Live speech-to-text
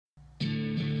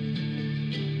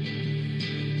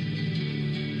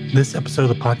This episode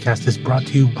of the podcast is brought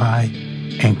to you by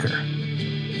Anchor.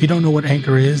 If you don't know what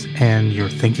Anchor is and you're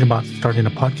thinking about starting a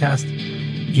podcast,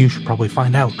 you should probably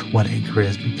find out what Anchor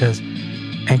is, because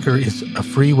Anchor is a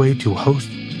free way to host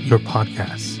your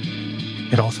podcasts.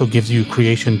 It also gives you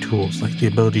creation tools like the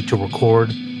ability to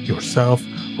record yourself,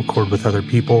 record with other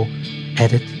people,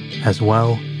 edit as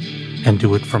well, and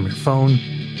do it from your phone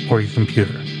or your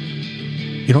computer.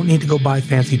 You don't need to go buy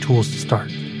fancy tools to start.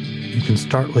 You can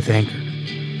start with Anchor.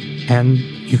 And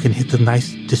you can hit the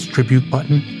nice distribute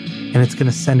button, and it's going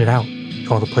to send it out to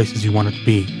all the places you want it to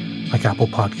be, like Apple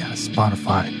Podcasts,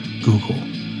 Spotify, Google,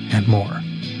 and more.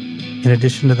 In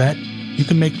addition to that, you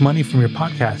can make money from your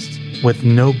podcasts with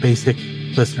no basic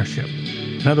listenership.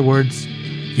 In other words,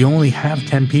 if you only have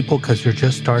 10 people because you're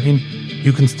just starting,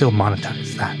 you can still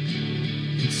monetize that.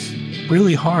 It's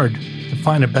really hard to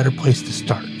find a better place to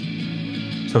start.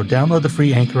 So download the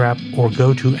free Anchor app or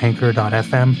go to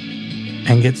anchor.fm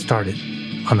and get started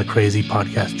on the crazy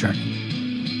podcast journey.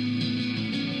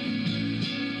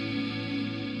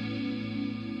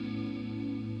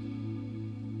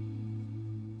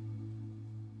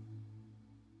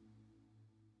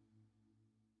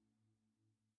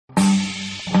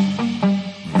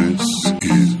 This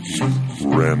is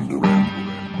Random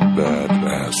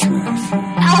Badassery.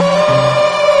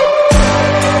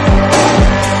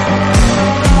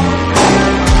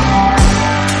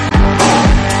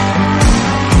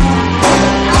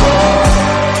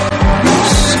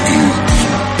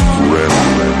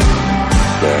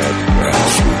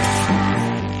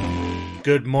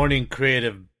 Good morning,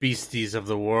 creative beasties of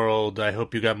the world. I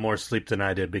hope you got more sleep than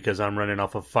I did, because I'm running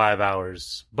off of 5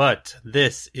 hours. But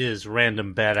this is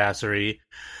Random Badassery,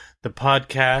 the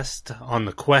podcast on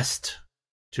the quest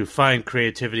to find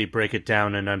creativity, break it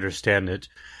down, and understand it.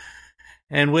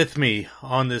 And with me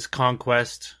on this not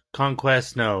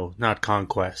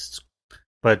conquest,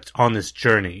 but on this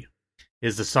journey,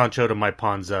 is the Sancho to my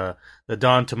Panza, the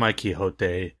Don to my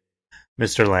Quixote,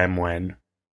 Mr. Lamwen.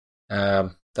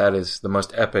 That is the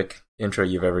most epic intro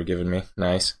you've ever given me.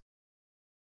 Nice.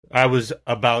 I was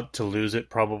about to lose it,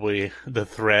 probably the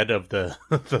thread of the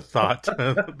thought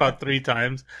about 3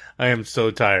 times. I am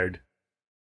so tired.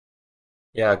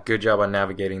 Yeah, good job on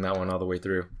navigating that one all the way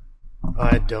through.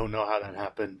 I don't know how that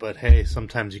happened, but hey,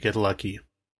 sometimes you get lucky.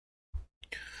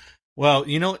 Well,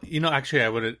 actually, I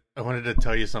wanted to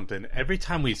tell you something. Every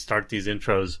time we start these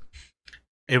intros,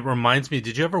 it reminds me,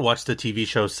 did you ever watch the TV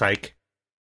show Psych?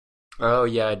 Oh,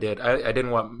 yeah, I did. I didn't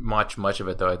watch much of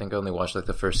it, though. I think I only watched,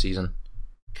 the first season.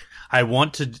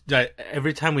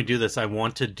 Every time we do this, I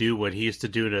want to do what he used to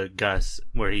do to Gus,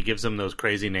 where he gives him those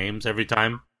crazy names every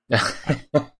time.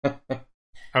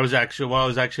 I was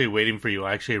actually waiting for you,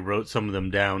 I actually wrote some of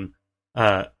them down,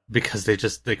 because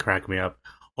they crack me up.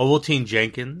 Ovaltine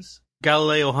Jenkins,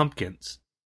 Galileo Humpkins,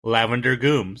 Lavender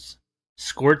Gooms,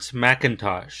 Squirts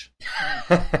McIntosh,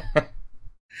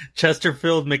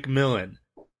 Chesterfield McMillan,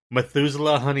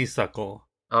 Methuselah Honeysuckle.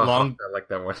 Oh, I like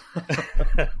that one.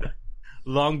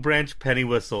 Long Branch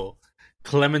Pennywhistle,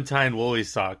 Clementine Woolly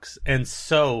Socks, and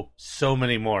so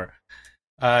many more.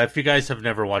 If you guys have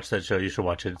never watched that show, you should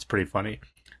watch it. It's pretty funny.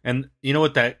 And you know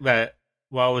what that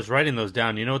while I was writing those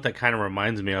down, you know what that kind of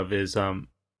reminds me of is, you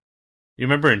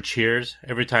remember in Cheers,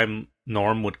 every time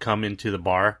Norm would come into the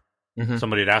bar,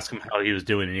 somebody would ask him how he was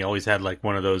doing, and he always had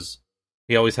one of those,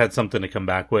 he always had something to come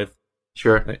back with.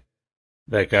 Sure.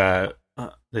 They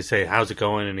say, how's it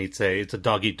going? And he'd say, it's a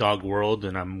dog-eat-dog world,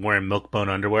 and I'm wearing Milk-Bone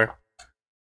underwear.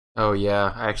 Oh,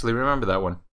 yeah. I actually remember that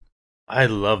one. I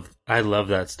love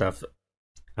that stuff.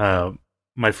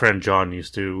 My friend John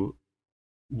used to,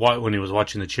 when he was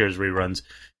watching the Cheers reruns,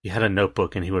 he had a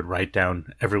notebook, and he would write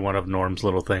down every one of Norm's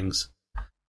little things.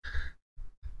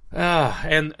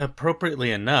 And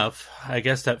appropriately enough, I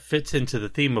guess that fits into the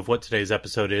theme of what today's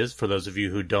episode is, for those of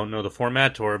you who don't know the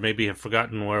format or maybe have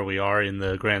forgotten where we are in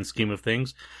the grand scheme of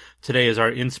things. Today is our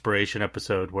inspiration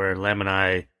episode, where Lam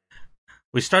and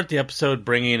we start the episode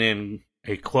bringing in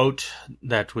a quote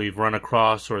that we've run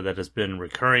across or that has been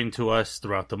recurring to us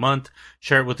throughout the month,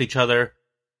 share it with each other.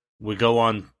 We go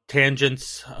on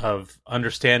tangents of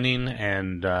understanding,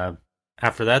 and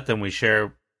after that, then we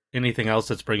share anything else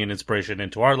that's bringing inspiration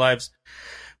into our lives,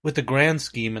 with the grand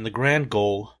scheme and the grand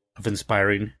goal of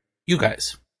inspiring you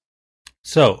guys.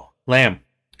 So, Lamb,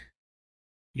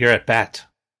 you're at bat.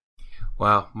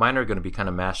 Wow, mine are going to be kind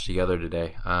of mashed together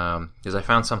today, because I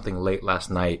found something late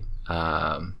last night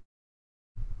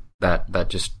that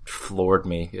just floored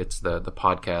me. It's the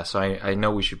podcast. So I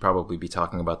know we should probably be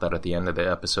talking about that at the end of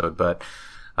the episode, but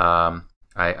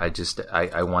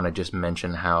I want to just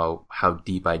mention how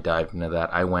deep I dived into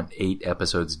that. I went 8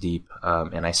 episodes deep,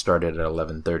 and I started at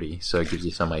 11:30, so it gives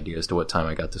you some idea as to what time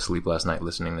I got to sleep last night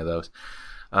listening to those.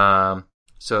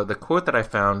 So the quote that I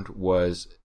found was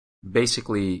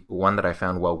basically one that I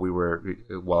found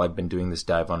while I've been doing this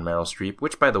dive on Meryl Streep,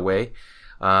 which, by the way,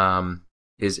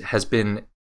 has been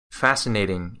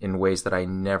fascinating in ways that I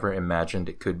never imagined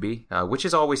it could be, which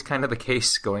is always kind of the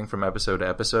case going from episode to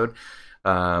episode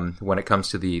when it comes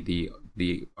to the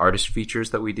artist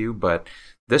features that we do. But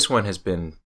this one has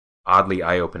been oddly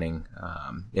eye-opening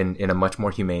in a much more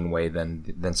humane way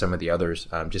than some of the others,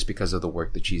 just because of the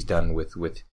work that she's done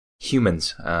with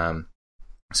humans.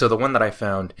 So the one that I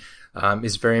found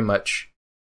is very much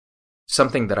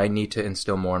something that I need to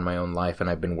instill more in my own life, and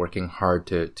I've been working hard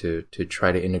to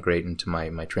try to integrate into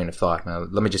my train of thought. Now,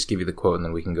 let me just give you the quote, and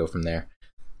then we can go from there.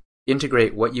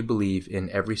 Integrate what you believe in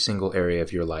every single area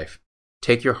of your life.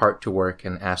 Take your heart to work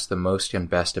and ask the most and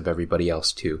best of everybody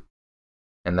else, too.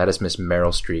 And that is Miss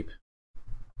Meryl Streep.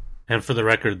 And for the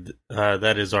record,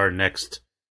 that is our next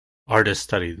artist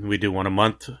study. We do one a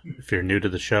month if you're new to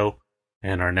the show.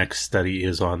 And our next study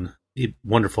is on the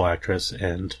wonderful actress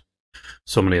and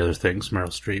so many other things, Meryl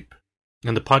Streep.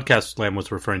 And the podcast Lamb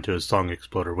was referring to as Song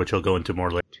Exploder, which he'll go into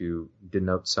more later. To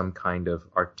denote some kind of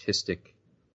artistic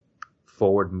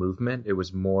forward movement. It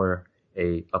was more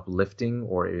a uplifting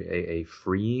or a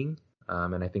freeing.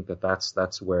 And I think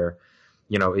that's where,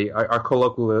 our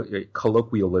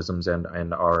colloquialisms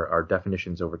and our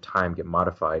definitions over time get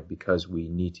modified because we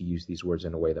need to use these words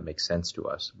in a way that makes sense to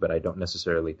us. But I don't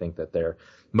necessarily think that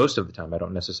most of the time, I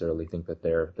don't necessarily think that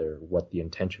they're what the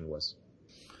intention was.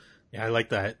 Yeah, I like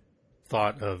that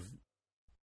thought of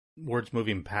words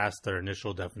moving past their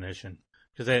initial definition.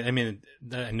 Because, I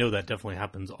know that definitely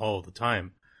happens all the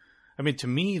time. I mean, to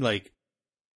me, like,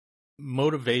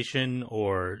 motivation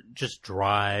or just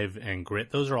drive and grit,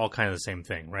 those are all kind of the same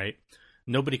thing, right?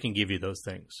 Nobody can give you those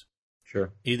things.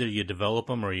 Sure. Either you develop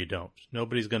them or you don't.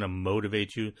 Nobody's going to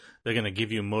motivate you. They're going to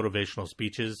give you motivational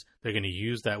speeches. They're going to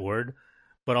use that word,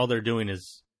 but all they're doing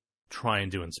is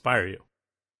trying to inspire you.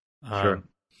 Sure.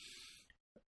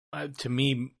 To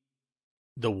me,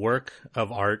 the work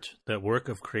of art, the work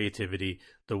of creativity,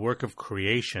 the work of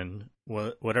creation,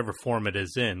 whatever form it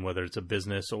is in, whether it's a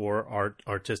business or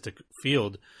artistic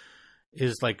field,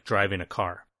 is like driving a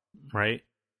car, right?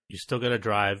 You still got to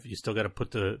drive. You still got to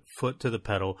put the foot to the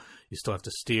pedal. You still have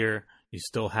to steer. You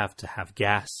still have to have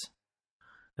gas.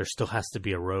 There still has to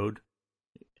be a road.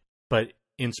 But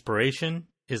inspiration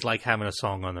is like having a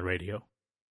song on the radio.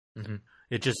 Mm-hmm.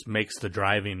 It just makes the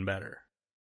driving better.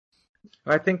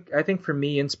 I think for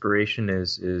me, inspiration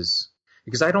is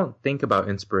because I don't think about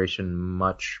inspiration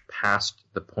much past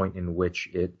the point in which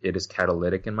it is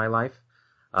catalytic in my life.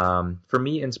 For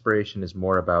me, inspiration is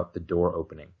more about the door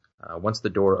opening. Once the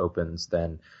door opens,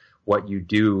 then what you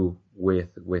do with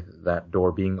that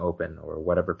door being open or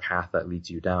whatever path that leads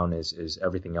you down is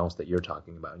everything else that you're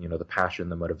talking about. The passion,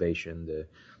 the motivation,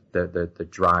 the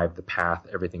drive, the path,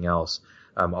 everything else.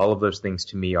 All of those things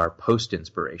to me are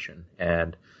post-inspiration.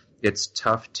 And it's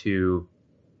tough to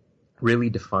really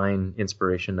define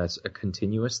inspiration as a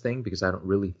continuous thing because I don't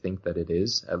really think that it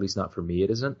is. At least not for me,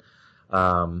 it isn't.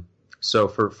 So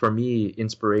for me,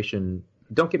 inspiration,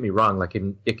 don't get me wrong, like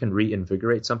it can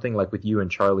reinvigorate something. Like with you and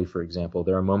Charlie, for example,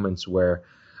 there are moments where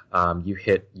you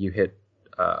hit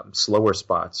slower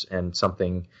spots and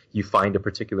something, you find a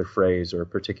particular phrase or a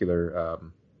particular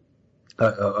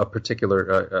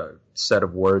set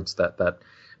of words that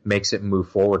makes it move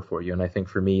forward for you. And I think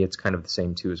for me, it's kind of the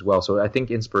same too as well. So I think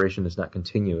inspiration is not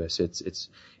continuous.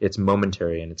 It's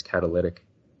momentary and it's catalytic.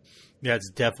 Yeah,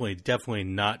 it's definitely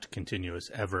not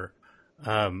continuous ever.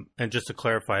 And just to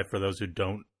clarify for those who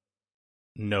don't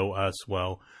know us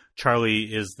well, Charlie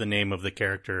is the name of the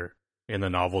character in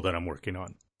the novel that I'm working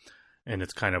on. And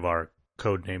it's kind of our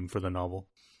code name for the novel.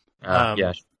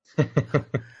 Yeah.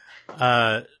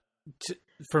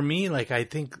 For me, like, I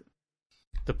think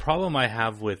the problem I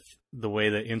have with the way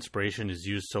that inspiration is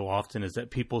used so often is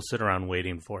that people sit around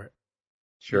waiting for it.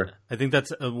 Sure. I think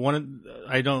that's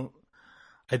I don't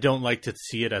like to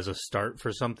see it as a start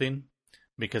for something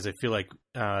because I feel like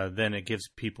then it gives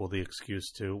people the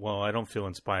excuse to, well, I don't feel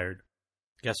inspired.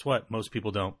 Guess what? Most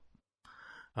people don't.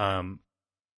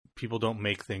 People don't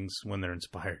make things when they're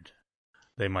inspired.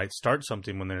 They might start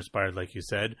something when they're inspired, like you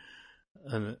said.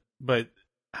 But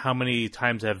how many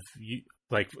times have you,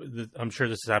 like, I'm sure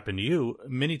this has happened to you,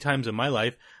 many times in my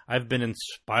life, I've been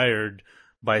inspired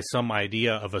by some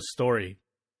idea of a story.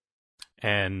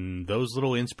 And those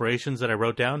little inspirations that I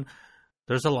wrote down,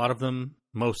 there's a lot of them,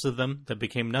 most of them, that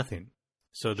became nothing.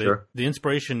 So Sure. the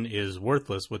inspiration is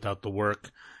worthless without the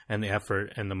work and the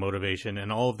effort and the motivation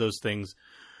and all of those things.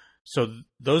 So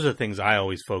those are things I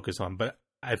always focus on. But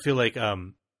I feel like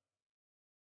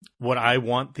what I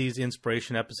want these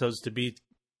inspiration episodes to be,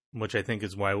 which I think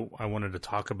is why I wanted to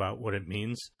talk about what it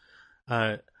means.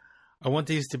 I want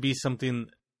these to be something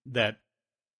that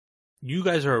you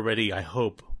guys are already, I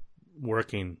hope,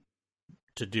 working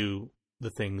to do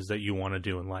the things that you want to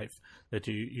do in life, that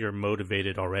you're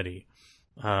motivated already.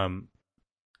 I'm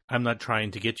not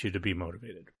trying to get you to be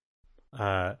motivated.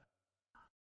 I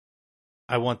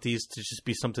want these to just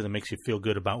be something that makes you feel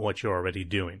good about what you're already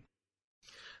doing.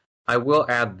 I will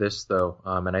add this, though,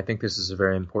 and I think this is a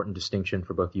very important distinction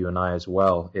for both you and I as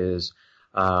well, is,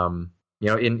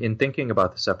 in thinking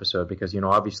about this episode, because,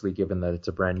 obviously given that it's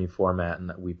a brand new format and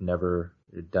that we've never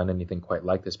done anything quite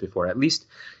like this before, at least,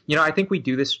 I think we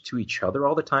do this to each other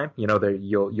all the time.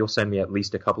 You'll send me at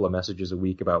least a couple of messages a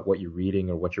week about what you're reading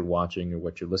or what you're watching or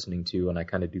what you're listening to, and I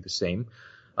kind of do the same.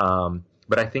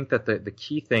 But I think that the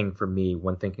key thing for me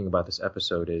when thinking about this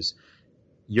episode is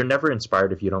you're never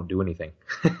inspired if you don't do anything.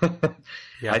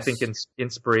 Yes. I think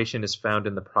inspiration is found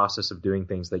in the process of doing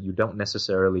things that you don't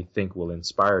necessarily think will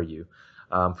inspire you.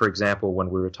 For example, when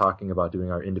we were talking about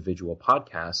doing our individual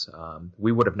podcasts,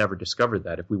 we would have never discovered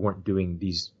that if we weren't doing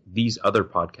these other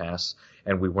podcasts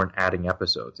and we weren't adding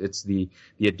episodes. It's the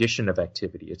addition of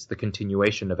activity. It's the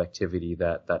continuation of activity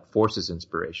that forces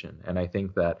inspiration. And I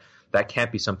think that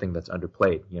can't be something that's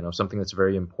underplayed. Something that's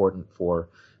very important for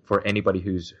anybody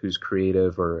who's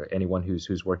creative or anyone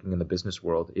who's working in the business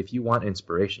world. If you want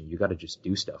inspiration, you got to just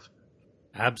do stuff.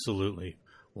 Absolutely.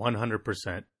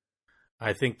 100%.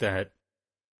 I think that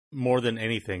more than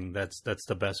anything, that's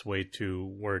the best way to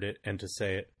word it and to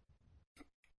say it.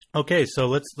 Okay, so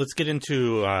let's get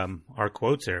into our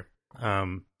quotes here.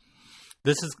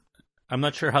 This is, I'm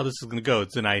not sure how this is going to go.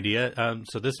 It's an idea,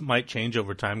 so this might change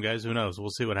over time, guys. Who knows? We'll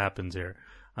see what happens here.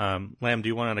 Lamb, do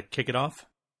you want to kick it off?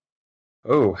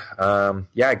 Oh,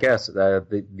 yeah, I guess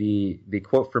the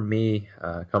quote for me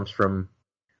comes from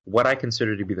what I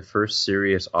consider to be the first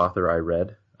serious author I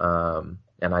read.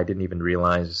 And I didn't even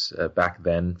realize back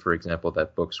then, for example,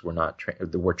 that books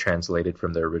were translated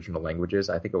from their original languages.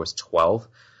 I think I was 12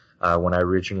 when I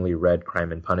originally read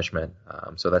Crime and Punishment.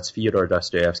 So that's Fyodor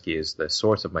Dostoevsky is the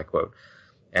source of my quote.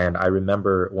 And I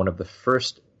remember one of the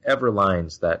first ever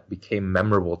lines that became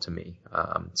memorable to me.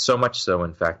 So much so,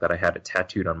 in fact, that I had it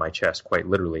tattooed on my chest, quite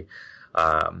literally.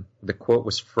 The quote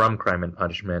was from Crime and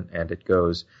Punishment, and it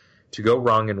goes, "To go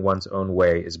wrong in one's own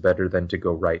way is better than to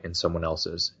go right in someone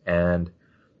else's." And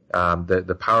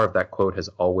the power of that quote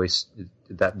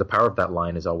the power of that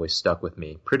line has always stuck with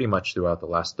me pretty much throughout the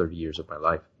last 30 years of my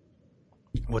life.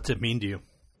 What's it mean to you?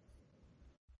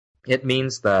 It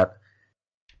means that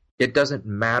it doesn't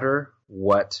matter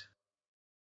what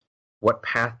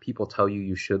path people tell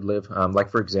you should live. Like,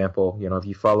 for example, if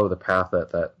you follow the path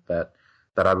that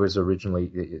I was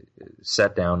originally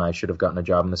set down, I should have gotten a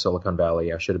job in the Silicon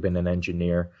Valley. I should have been an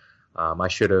engineer. I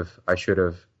should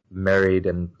have married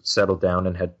and settled down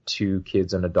and had 2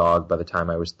 kids and a dog by the time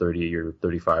I was 30 or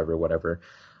 35 or whatever.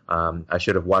 I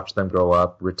should have watched them grow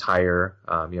up, retire,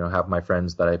 have my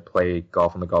friends that I play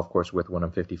golf on the golf course with when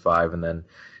I'm 55, and then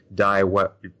die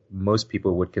what most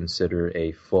people would consider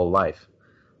a full life.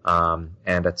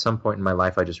 And at some point in my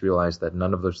life, I just realized that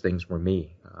none of those things were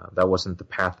me. That wasn't the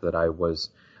path that I was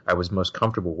most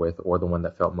comfortable with, or the one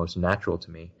that felt most natural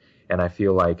to me. And I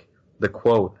feel like the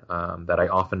quote that I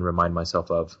often remind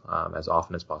myself of as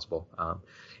often as possible,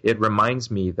 it reminds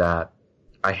me that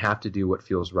I have to do what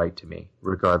feels right to me,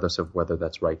 regardless of whether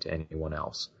that's right to anyone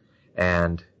else.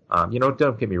 And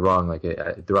don't get me wrong. Like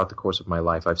throughout the course of my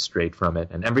life, I've strayed from it,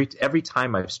 and every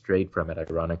time I've strayed from it,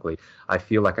 ironically, I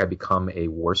feel like I become a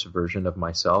worse version of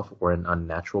myself or an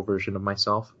unnatural version of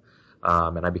myself,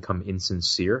 and I become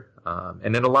insincere.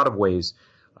 And in a lot of ways,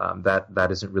 that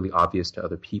isn't really obvious to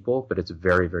other people, but it's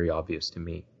very, very obvious to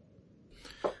me.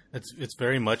 It's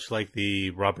very much like the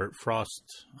Robert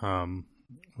Frost,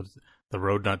 The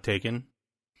Road Not Taken.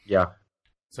 Yeah.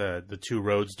 The 2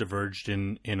 roads diverged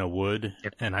in a wood,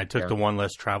 and I took the one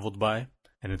less traveled by,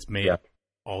 and it's made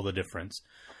all the difference.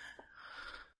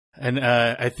 And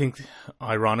I think,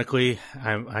 ironically,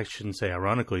 I shouldn't say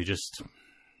ironically, just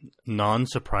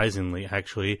non-surprisingly,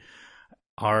 actually,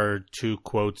 our 2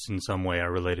 quotes in some way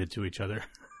are related to each other.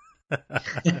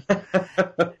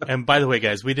 And by the way,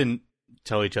 guys, we didn't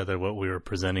tell each other what we were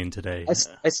presenting today.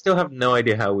 I still have no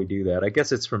idea how we do that. I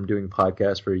guess it's from doing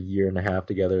podcasts for a year and a half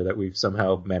together that we've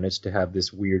somehow managed to have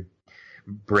this weird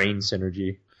brain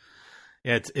synergy.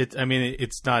 Yeah, I mean,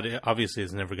 it's not, obviously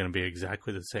it's never going to be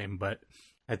exactly the same, but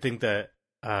I think that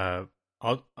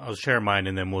I'll share mine,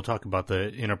 and then we'll talk about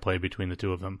the interplay between the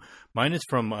two of them. Mine is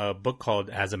from a book called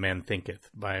As a Man Thinketh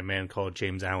by a man called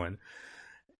James Allen.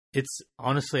 It's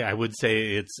honestly, I would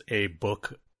say it's a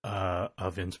book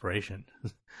of inspiration.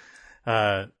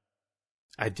 I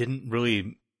didn't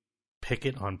really pick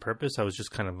it on purpose. I was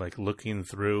just kind of like looking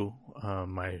through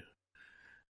my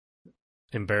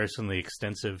embarrassingly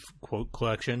extensive quote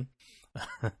collection,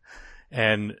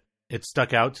 and it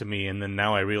stuck out to me. And then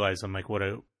now I realize, I'm like, what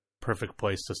a perfect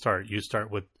place to start. You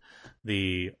start with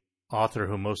the author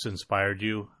who most inspired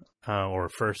you, or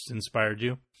first inspired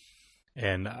you,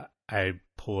 and I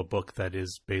pull a book that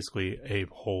is basically a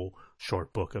whole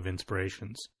short book of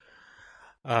inspirations.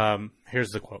 Here's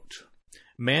the quote.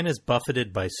 Man is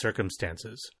buffeted by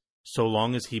circumstances so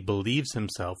long as he believes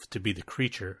himself to be the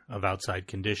creature of outside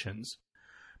conditions.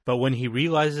 But when he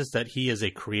realizes that he is a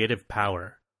creative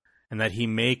power, and that he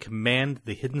may command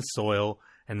the hidden soil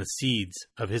and the seeds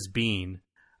of his being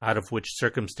out of which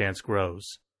circumstance grows,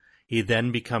 he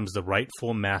then becomes the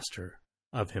rightful master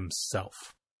of himself.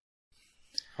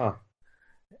 Huh.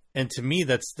 And to me,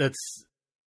 that's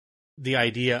the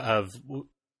idea of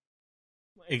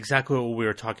exactly what we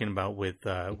were talking about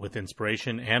with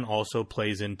inspiration, and also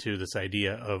plays into this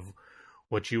idea of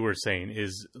what you were saying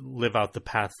is live out the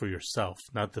path for yourself,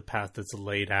 not the path that's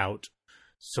laid out,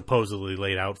 supposedly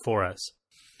laid out for us.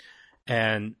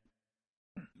 And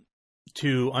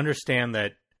to understand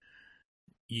that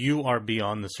you are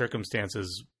beyond the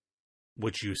circumstances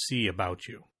which you see about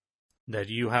you, that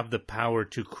you have the power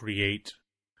to create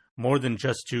more than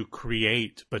just to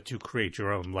create, but to create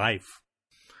your own life.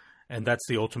 And that's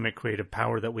the ultimate creative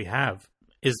power that we have,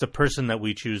 is the person that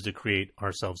we choose to create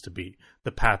ourselves to be,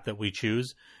 the path that we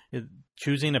choose.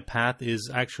 Choosing a path is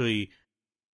actually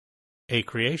a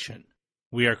creation.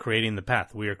 We are creating the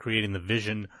path. We are creating the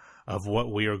vision of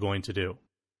what we are going to do.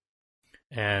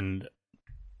 And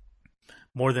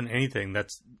more than anything,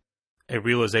 that's a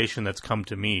realization that's come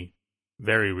to me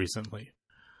very recently.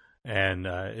 And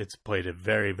it's played a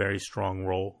very, very strong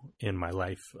role in my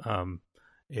life.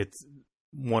 It's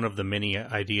one of the many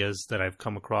ideas that I've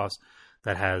come across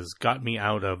that has got me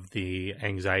out of the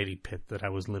anxiety pit that I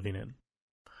was living in.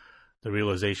 The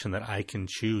realization that I can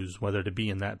choose whether to be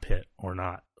in that pit or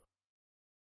not.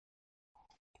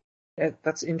 Yeah,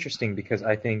 that's interesting, because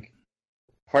I think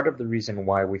part of the reason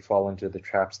why we fall into the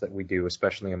traps that we do,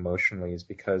 especially emotionally, is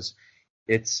because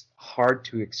it's hard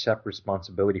to accept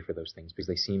responsibility for those things, because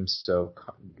they seem so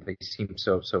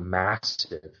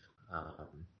massive.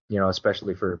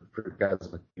 Especially for guys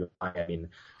like you and I. I mean,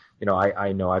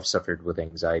 I know I've suffered with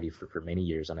anxiety for many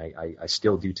years, and I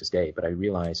still do to this day. But I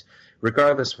realize,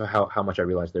 regardless of how much I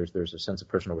realize, there's a sense of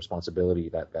personal responsibility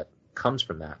that comes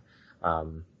from that.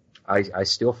 I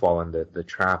still fall in the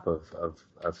trap of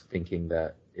thinking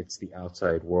that it's the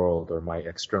outside world or my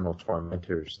external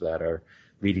tormentors that are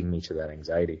leading me to that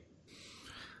anxiety.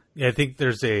 Yeah, I think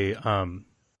there's a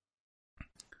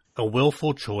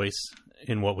willful choice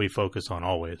in what we focus on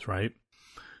always, right?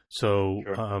 So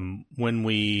sure. When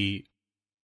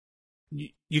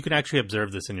you can actually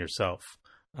observe this in yourself.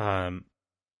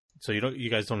 So you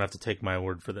guys don't have to take my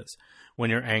word for this. When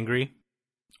you're angry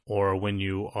or when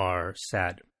you are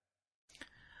sad,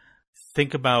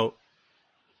 think about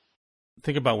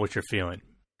what you're feeling.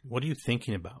 What are you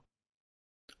thinking about?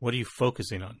 What are you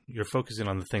focusing on? You're focusing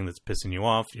on the thing that's pissing you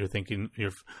off. You're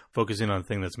focusing on the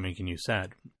thing that's making you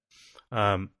sad.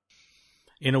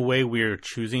 In a way, we're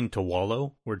choosing to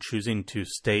wallow. We're choosing to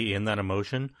stay in that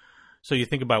emotion. So you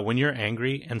think about when you're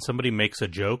angry and somebody makes a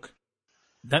joke,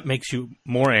 that makes you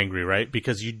more angry, right?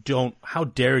 Because how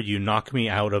dare you knock me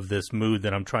out of this mood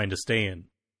that I'm trying to stay in?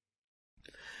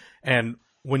 And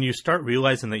when you start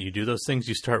realizing that you do those things,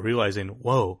 you start realizing,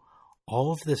 whoa,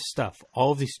 all of this stuff,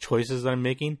 all of these choices that I'm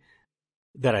making,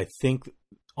 that I think,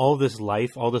 all this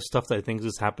life, all this stuff that I think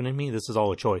is happening to me, this is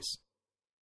all a choice.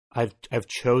 I've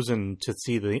chosen to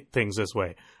see the things this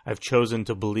way. I've chosen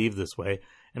to believe this way,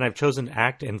 and I've chosen to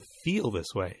act and feel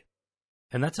this way.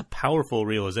 And that's a powerful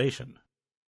realization.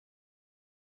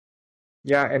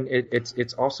 Yeah, and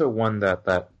it's also one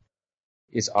that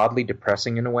is oddly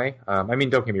depressing in a way. I mean,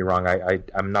 don't get me wrong.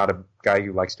 I'm not a guy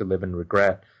who likes to live in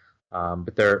regret.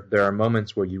 But there are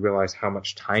moments where you realize how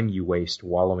much time you waste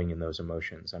wallowing in those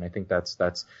emotions, and I think that's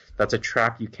a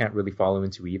trap you can't really follow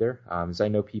into either. As I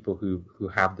know people who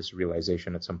have this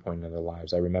realization at some point in their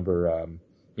lives. I remember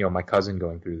my cousin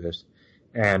going through this,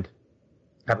 and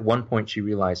at one point she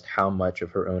realized how much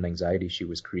of her own anxiety she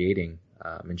was creating,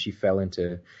 and she fell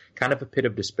into kind of a pit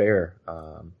of despair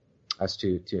as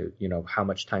to how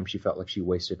much time she felt like she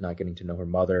wasted not getting to know her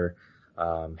mother.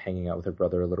 hanging out with her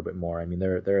brother a little bit more. I mean,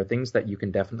 there are things that you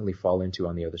can definitely fall into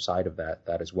on the other side of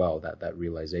that as well, that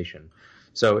realization.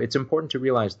 So it's important to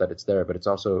realize that it's there, but it's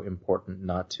also important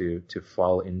not to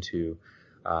fall into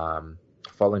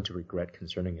regret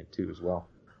concerning it too as well.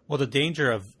 Well, the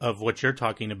danger of what you're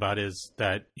talking about is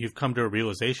that you've come to a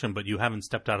realization, but you haven't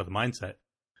stepped out of the mindset.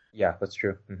 Yeah, that's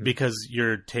true. Mm-hmm. Because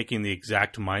you're taking the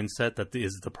exact mindset that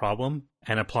is the problem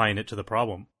and applying it to the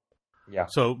problem. Yeah.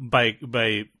 So by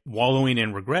wallowing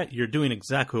in regret, you're doing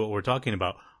exactly what we're talking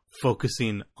about,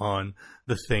 focusing on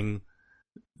the thing,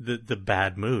 the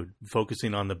bad mood,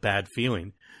 focusing on the bad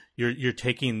feeling. You're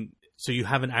taking, so you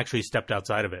haven't actually stepped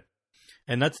outside of it.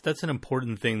 And that's an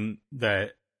important thing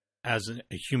that as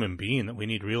a human being that we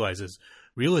need to realize is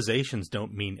realizations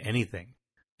don't mean anything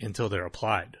until they're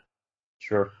applied.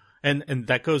 Sure. And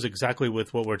that goes exactly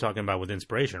with what we're talking about with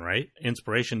inspiration, right?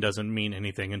 Inspiration doesn't mean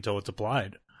anything until it's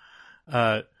applied.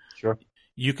 Sure.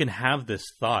 You can have this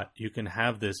thought. You can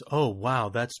have this, oh, wow,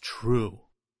 that's true.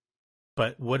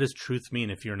 But what does truth mean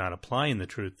if you're not applying the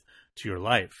truth to your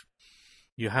life?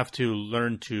 You have to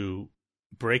learn to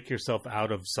break yourself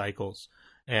out of cycles.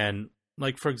 And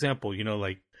like, for example,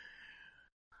 like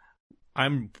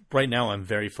I'm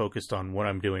very focused on what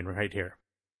I'm doing right here,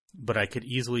 but I could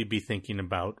easily be thinking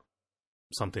about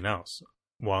something else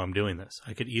while I'm doing this.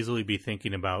 I could easily be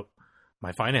thinking about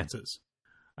my finances.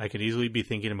 I could easily be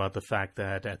thinking about the fact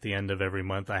that at the end of every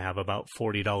month, I have about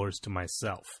 $40 to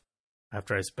myself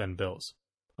after I spend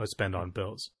on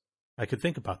bills. I could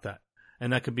think about that.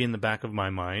 And that could be in the back of my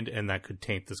mind, and that could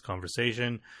taint this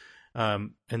conversation.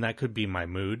 And that could be my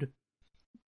mood.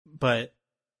 But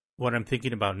what I'm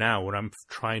thinking about now, what I'm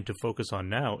trying to focus on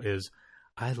now is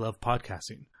I love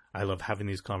podcasting. I love having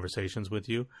these conversations with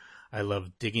you. I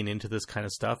love digging into this kind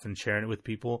of stuff and sharing it with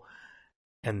people.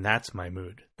 And that's my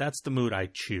mood. That's the mood I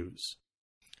choose.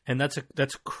 And that's a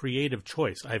creative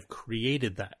choice. I've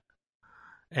created that.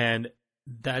 And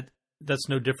that's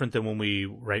no different than when we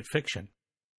write fiction.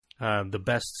 The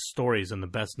best stories and the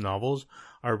best novels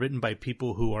are written by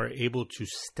people who are able to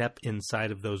step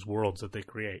inside of those worlds that they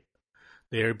create.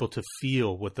 They're able to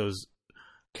feel what those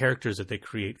characters that they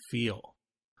create feel.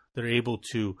 They're able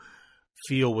to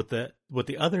feel what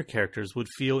the other characters would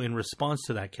feel in response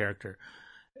to that character.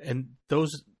 And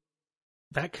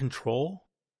that control,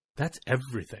 that's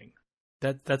everything.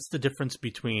 That's the difference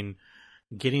between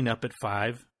getting up at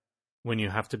 5 when you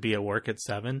have to be at work at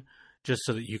 7 just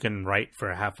so that you can write for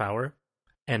a half hour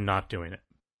and not doing it.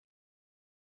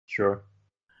 Sure.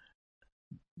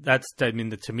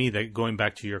 To me, that going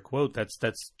back to your quote,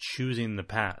 that's choosing the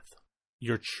path.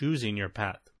 You're choosing your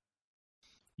path.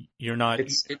 You're not.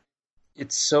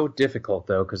 It's so difficult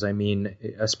though, because I mean,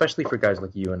 especially for guys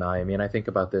like you and I mean, I think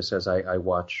about this as I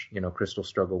watch, Crystal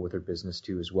struggle with her business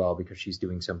too as well, because she's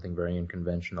doing something very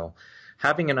unconventional.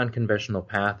 Having an unconventional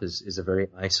path is a very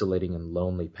isolating and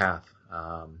lonely path.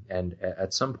 And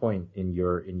at some point in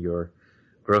your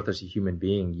growth as a human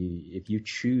being, if you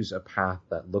choose a path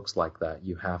that looks like that,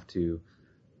 you have to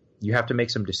make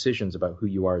some decisions about who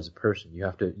you are as a person. You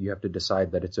have to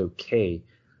decide that it's okay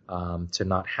to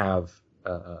not have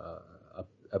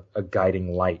a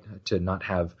guiding light, to not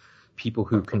have people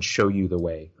who can show you the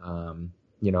way,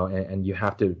 and you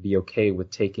have to be okay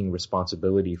with taking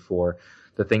responsibility for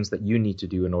the things that you need to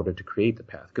do in order to create the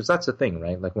path. Because that's the thing,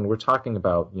 right? Like when we're talking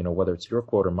about, whether it's your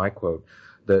quote or my quote,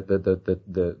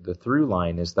 the through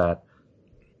line is that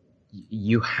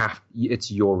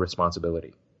it's your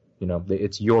responsibility.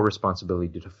 It's your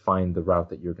responsibility to find the route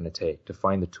that you're going to take, to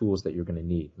find the tools that you're going to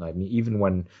need. I mean, even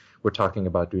when we're talking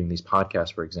about doing these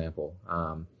podcasts, for example,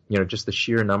 just the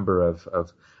sheer number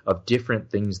of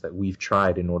different things that we've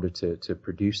tried in order to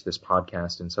produce this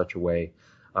podcast in such a way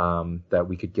that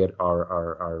we could get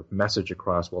our message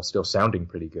across while still sounding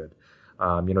pretty good.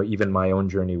 Even my own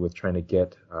journey with trying to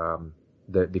get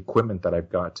the equipment that I've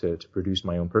got to produce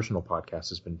my own personal podcast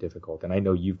has been difficult. And I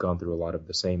know you've gone through a lot of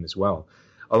the same as well.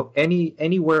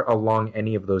 Anywhere along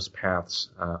any of those paths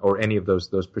or any of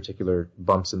those particular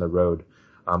bumps in the road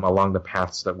along the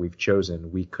paths that we've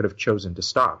chosen, we could have chosen to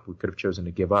stop. We could have chosen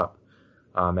to give up.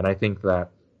 And I think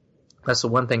that's the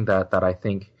one thing that I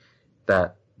think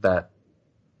that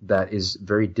is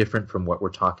very different from what we're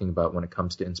talking about when it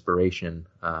comes to inspiration,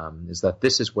 is that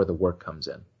this is where the work comes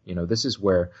in. This is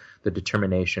where the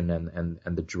determination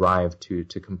and the drive to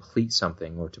complete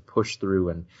something or to push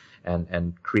through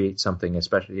and create something,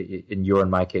 especially in your and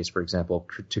my case, for example,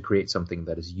 to create something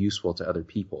that is useful to other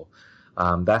people.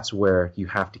 That's where you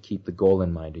have to keep the goal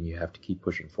in mind and you have to keep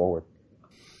pushing forward.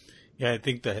 Yeah, I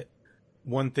think that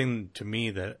one thing to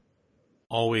me that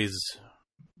always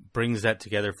brings that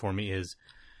together for me is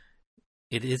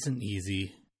it isn't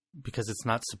easy because it's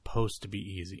not supposed to be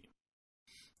easy.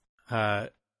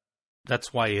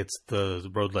 That's why it's the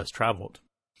road less traveled.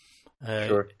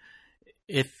 Sure.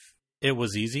 If it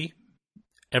was easy,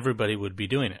 everybody would be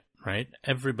doing it, right?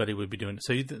 Everybody would be doing it.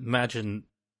 So you imagine,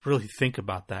 really think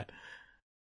about that.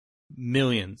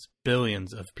 Millions,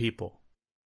 billions of people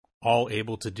all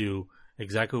able to do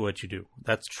exactly what you do.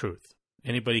 That's truth.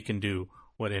 Anybody can do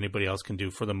what anybody else can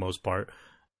do for the most part,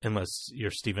 unless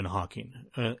you're Stephen Hawking.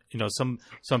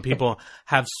 Some people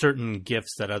have certain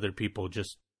gifts that other people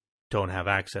just don't have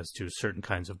access to, certain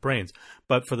kinds of brains.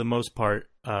 But for the most part,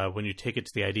 when you take it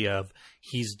to the idea of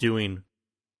he's doing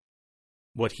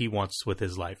what he wants with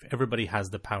his life, everybody has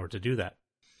the power to do that.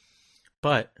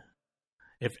 But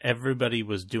if everybody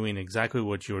was doing exactly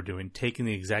what you're doing, taking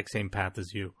the exact same path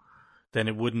as you, then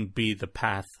it wouldn't be the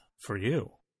path for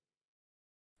you.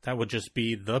 That would just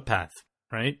be the path,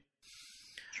 right?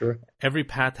 Sure. Every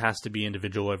path has to be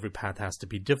individual. Every path has to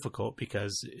be difficult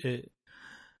because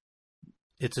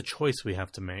it's a choice we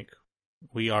have to make.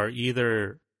 We are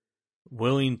either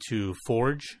willing to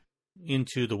forge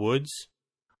into the woods,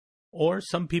 or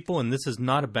some people, and this is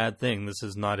not a bad thing, this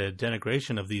is not a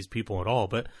denigration of these people at all,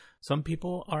 but some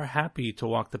people are happy to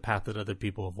walk the path that other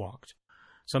people have walked.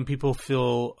 Some people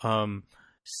feel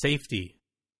safety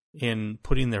in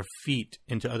putting their feet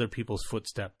into other people's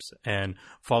footsteps and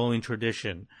following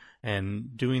tradition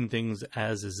and doing things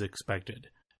as is expected.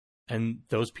 And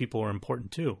those people are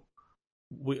important too.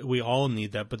 We all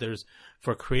need that, but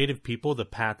for creative people, the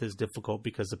path is difficult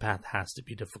because the path has to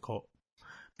be difficult.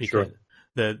 Because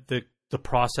sure. the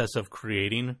process of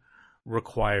creating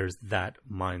requires that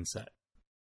mindset.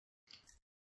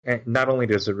 And not only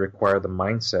does it require the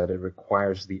mindset, it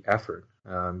requires the effort.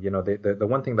 The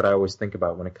one thing that I always think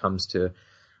about when it comes to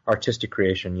artistic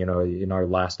creation, in our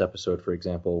last episode, for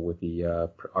example, with the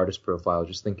artist profile,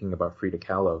 just thinking about Frida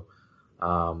Kahlo,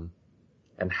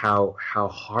 and how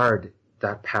hard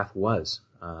that path was,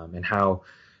 and how,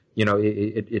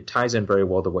 it ties in very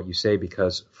well to what you say,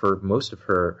 because for most of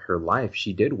her life,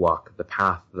 she did walk the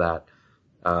path that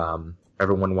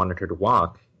everyone wanted her to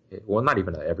walk. Well, not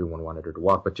even that everyone wanted her to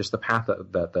walk, but just the path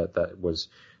that was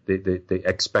the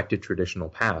expected traditional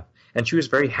path. And she was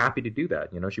very happy to do that.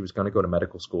 She was going to go to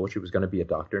medical school, she was going to be a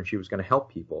doctor, and she was going to help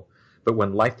people. But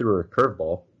when life threw her a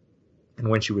curveball, and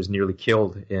when she was nearly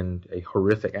killed in a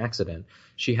horrific accident,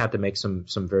 she had to make some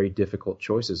very difficult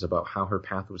choices about how her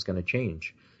path was going to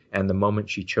change. And the moment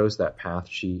she chose that path,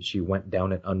 she went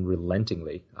down it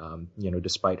unrelentingly.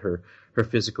 Despite her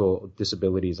physical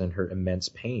disabilities and her immense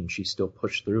pain, she still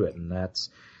pushed through it. And that's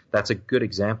a good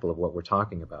example of what we're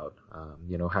talking about.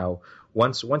 How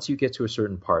once you get to a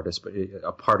certain part,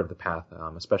 a part of the path,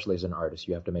 especially as an artist,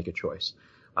 you have to make a choice.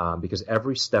 Because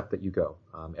every step that you go,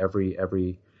 every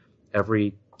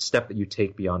step that you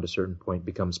take beyond a certain point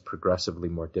becomes progressively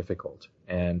more difficult.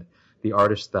 And the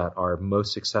artists that are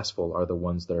most successful are the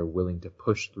ones that are willing to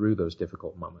push through those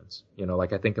difficult moments.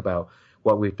 Like I think about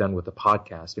what we've done with the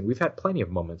podcast, and we've had plenty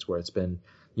of moments where it's been,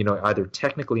 either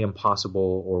technically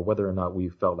impossible, or whether or not we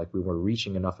felt like we were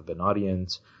reaching enough of an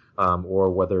audience, or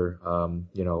whether,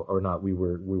 or not we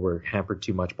were hampered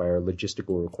too much by our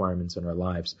logistical requirements in our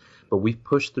lives. But we've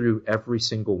pushed through every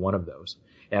single one of those.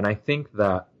 And I think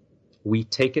that we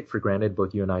take it for granted,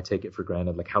 both you and I take it for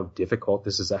granted, like how difficult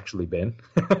this has actually been.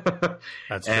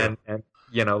 That's true. And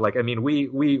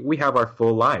we have our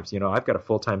full lives. I've got a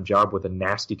full-time job with a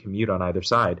nasty commute on either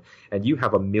side, and you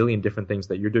have a million different things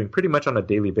that you're doing pretty much on a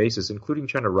daily basis, including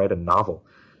trying to write a novel.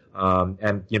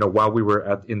 While we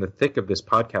were in the thick of this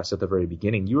podcast at the very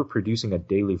beginning, you were producing a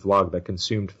daily vlog that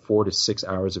consumed 4 to 6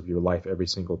 hours of your life every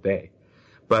single day.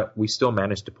 But we still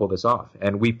managed to pull this off.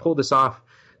 And we pulled this off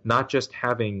not just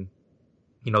having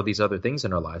these other things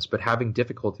in our lives, but having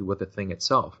difficulty with the thing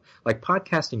itself. Like,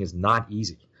 podcasting is not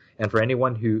easy. And for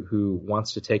anyone who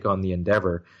wants to take on the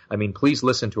endeavor, please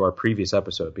listen to our previous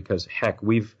episode, because heck,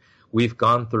 we've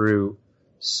gone through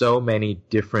so many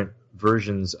different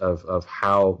versions of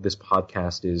how this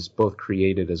podcast is both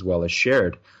created as well as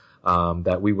shared,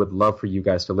 that we would love for you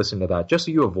guys to listen to that, just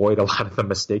so you avoid a lot of the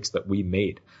mistakes that we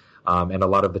made, and a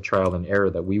lot of the trial and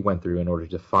error that we went through in order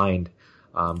to find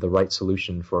the right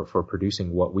solution for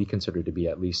producing what we consider to be,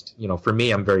 at least, for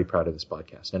me, I'm very proud of this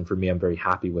podcast. And for me, I'm very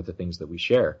happy with the things that we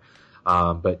share.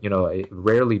 But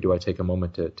rarely do I take a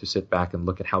moment to sit back and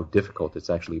look at how difficult it's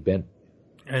actually been.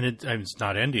 And it's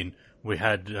not ending. We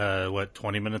had,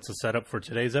 20 minutes of setup for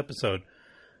today's episode.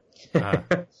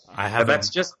 I have,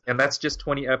 and that's just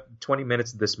 20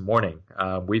 minutes this morning.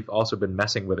 We've also been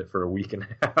messing with it for a week and a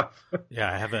half.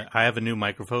 Yeah, I have a new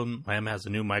microphone. Lam has a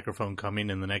new microphone coming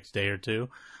in the next day or two.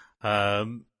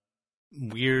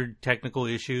 Weird technical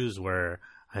issues where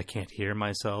I can't hear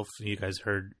myself. You guys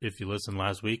heard, if you listened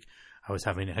last week, I was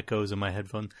having echoes in my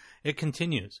headphones. It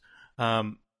continues.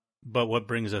 But what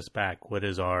brings us back? What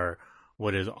is our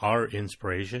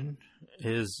inspiration?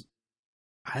 Is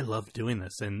I love doing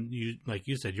this, and you, like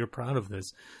you said, you're proud of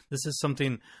this. This is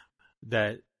something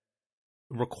that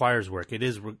requires work. It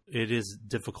is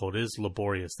difficult. It is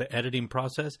laborious. The editing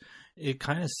process, it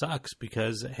kind of sucks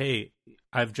because, hey,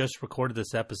 I've just recorded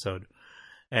this episode,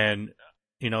 and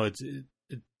it's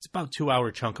about 2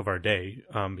 hour chunk of our day,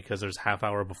 because there's half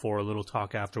hour before, a little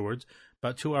talk afterwards,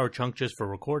 about 2 hour chunk just for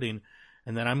recording,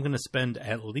 and then I'm going to spend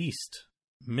at least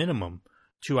minimum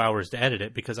 2 hours to edit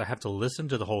it, because I have to listen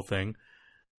to the whole thing,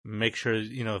 make sure,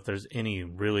 if there's any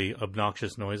really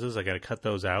obnoxious noises, I got to cut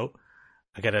those out.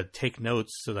 I got to take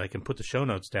notes so that I can put the show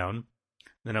notes down.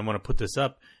 Then I want to put this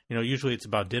up. Usually it's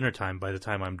about dinner time by the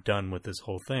time I'm done with this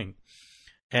whole thing.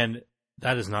 And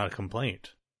that is not a complaint.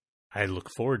 I look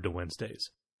forward to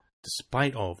Wednesdays,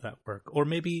 despite all of that work, or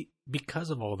maybe because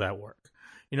of all that work.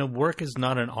 Work is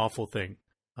not an awful thing.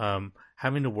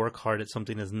 Having to work hard at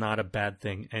something is not a bad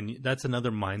thing. And that's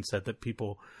another mindset that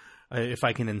people, if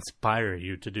I can inspire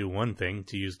you to do one thing,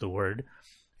 to use the word,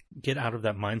 get out of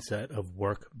that mindset of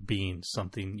work being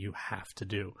something you have to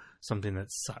do, something that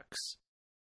sucks.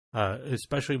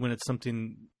 Especially when it's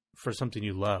something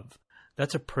you love.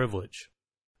 That's a privilege.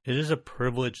 It is a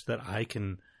privilege that I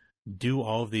can do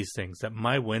all of these things, that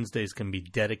my Wednesdays can be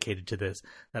dedicated to this,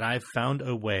 that I've found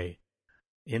a way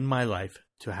in my life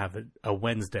to have a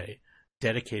Wednesday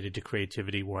dedicated to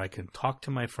creativity where I can talk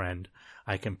to my friend,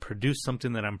 I can produce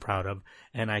something that I'm proud of,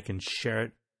 and I can share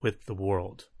it with the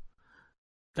world.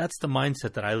 That's the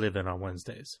mindset that I live in on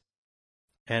Wednesdays.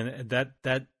 And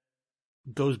that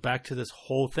goes back to this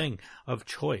whole thing of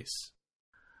choice.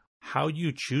 How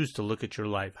you choose to look at your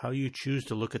life, how you choose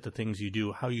to look at the things you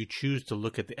do, how you choose to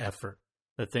look at the effort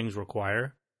that things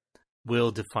require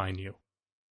will define you.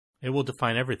 It will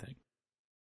define everything.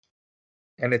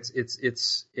 And it's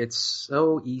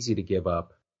so easy to give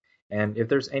up. And if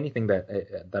there's anything that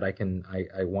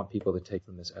I want people to take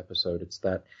from this episode, it's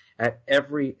that at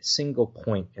every single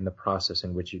point in the process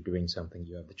in which you're doing something,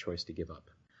 you have the choice to give up.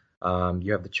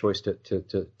 You have the choice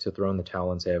to throw in the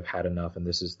towel and say, I've had enough, and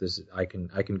this I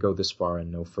can go this far and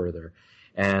no further.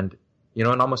 And in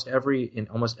almost every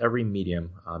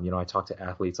medium, I talk to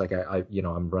athletes, like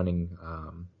I'm running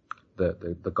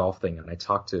the golf thing, and I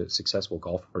talk to successful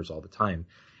golfers all the time.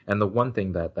 And the one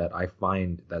thing that I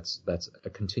find that's a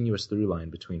continuous through line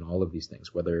between all of these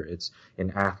things, whether it's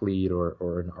an athlete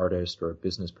or an artist or a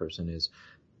business person, is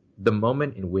the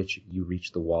moment in which you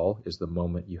reach the wall is the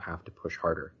moment you have to push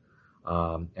harder.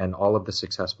 And all of the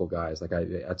successful guys, like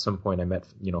at some point I met,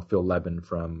 Phil Levin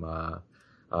from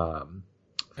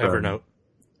Evernote,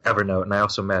 and I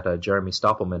also met Jeremy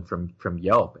Stoppelman from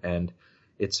Yelp. And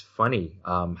it's funny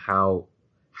how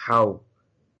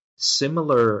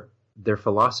similar their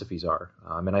philosophies are.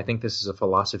 And I think this is a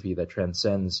philosophy that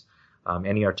transcends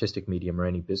any artistic medium or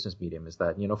any business medium, is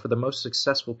that, for the most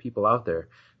successful people out there,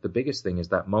 the biggest thing is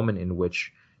that moment in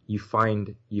which you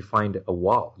find a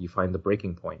wall, you find the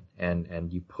breaking point,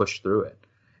 and you push through it.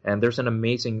 And there's an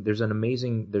amazing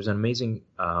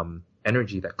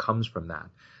energy that comes from that.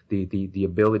 The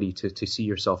ability to see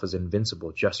yourself as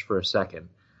invincible just for a second.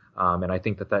 And I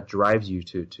think that drives you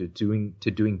to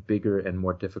doing bigger and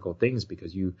more difficult things,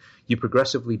 because you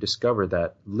progressively discover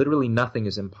that literally nothing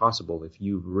is impossible if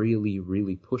you really,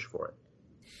 really push for it.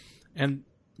 And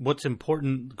what's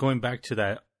important, going back to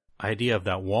that idea of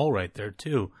that wall right there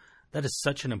too, that is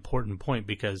such an important point,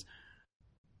 because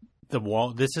the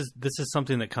wall, this is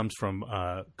something that comes from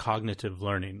cognitive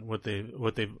learning, what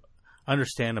they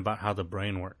understand about how the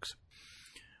brain works.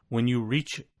 When you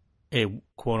reach a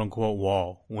quote-unquote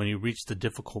wall, when you reach the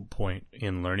difficult point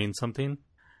in learning something,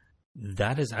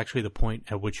 that is actually the point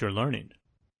at which you're learning,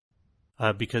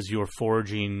 because you're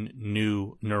forging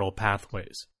new neural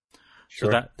pathways.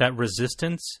 Sure. So that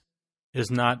resistance is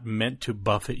not meant to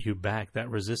buffet you back. That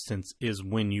resistance is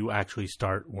when you actually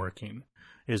start working,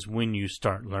 is when you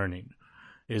start learning,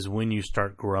 is when you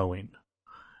start growing.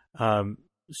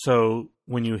 So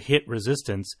when you hit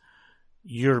resistance,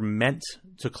 you're meant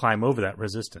to climb over that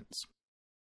resistance.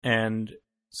 And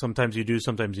sometimes you do,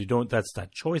 sometimes you don't. That's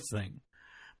that choice thing.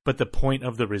 But the point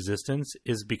of the resistance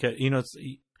is because, it's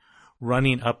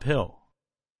running uphill.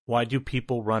 Why do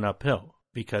people run uphill?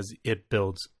 Because it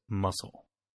builds muscle.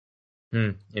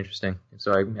 Interesting.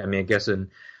 So I guess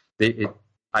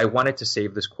I wanted to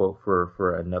save this quote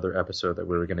for another episode that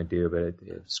we were going to do, but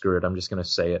screw it. I'm just going to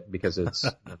say it because it's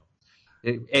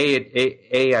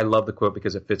I love the quote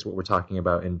because it fits what we're talking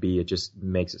about, and B, it just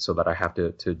makes it so that I have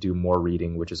to do more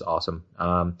reading, which is awesome.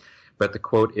 But the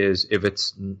quote is, if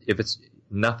it's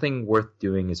nothing worth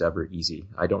doing is ever easy.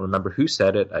 I don't remember who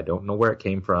said it. I don't know where it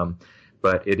came from,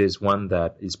 but it is one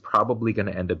that is probably going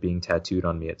to end up being tattooed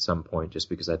on me at some point, just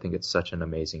because I think it's such an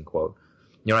amazing quote.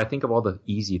 You know, I think of all the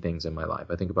easy things in my life.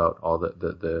 I think about all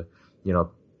the you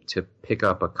know, to pick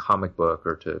up a comic book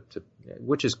or to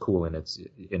which is cool in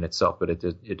itself, but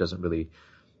it doesn't really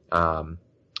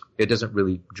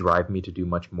drive me to do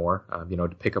much more. You know,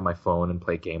 to pick up my phone and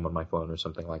play a game on my phone or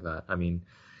something like that. I mean,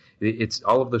 it's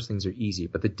all of those things are easy,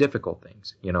 but the difficult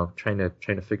things, you know, trying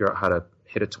to figure out how to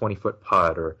hit a 20-foot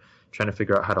putt, or trying to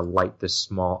figure out how to light this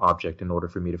small object in order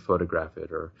for me to photograph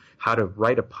it, or how to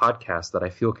write a podcast that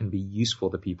I feel can be useful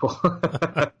to people.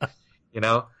 You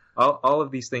know, all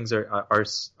of these things are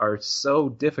so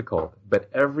difficult, but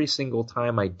every single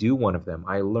time I do one of them,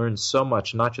 I learn so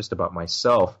much, not just about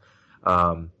myself,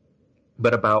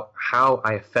 but about how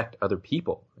I affect other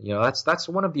people. You know, that's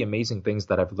one of the amazing things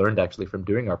that I've learned actually from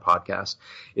doing our podcast,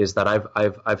 is that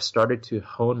I've started to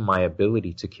hone my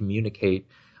ability to communicate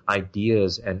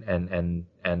ideas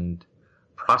and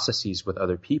processes with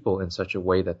other people in such a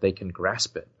way that they can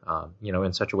grasp it, you know,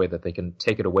 in such a way that they can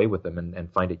take it away with them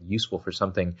and find it useful for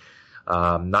something,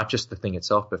 not just the thing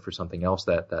itself, but for something else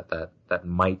that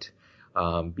might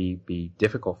be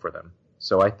difficult for them.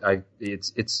 So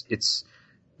it's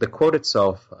the quote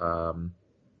itself,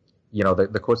 you know,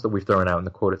 the quotes that we've thrown out in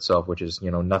the quote itself, which is,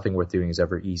 you know, nothing worth doing is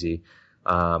ever easy,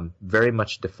 very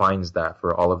much defines that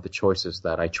for all of the choices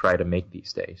that I try to make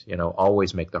these days. You know,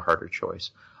 always make the harder choice.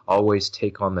 Always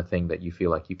take on the thing that you feel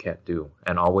like you can't do,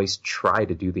 and always try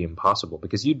to do the impossible,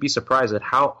 because you'd be surprised at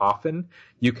how often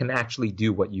you can actually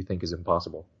do what you think is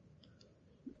impossible.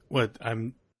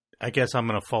 I guess I'm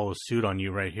going to follow suit on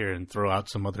you right here and throw out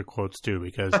some other quotes too,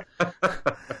 because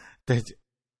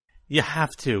you have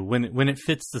to. When it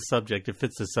fits the subject, it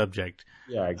fits the subject.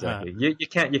 Yeah, exactly. You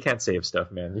can't save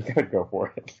stuff, man. You gotta go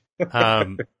for it.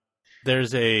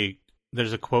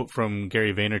 There's a quote from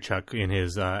Gary Vaynerchuk in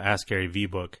his Ask Gary V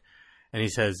book, and he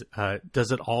says,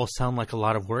 "Does it all sound like a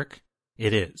lot of work?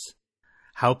 It is.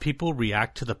 How people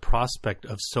react to the prospect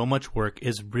of so much work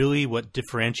is really what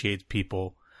differentiates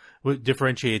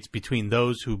between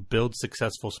those who build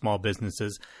successful small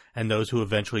businesses and those who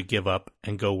eventually give up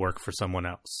and go work for someone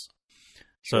else."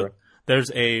 Sure. So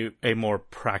there's a more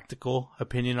practical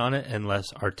opinion on it and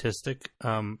less artistic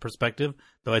perspective,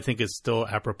 though I think is still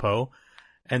apropos.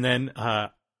 And then,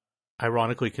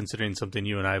 ironically, considering something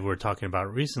you and I were talking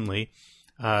about recently,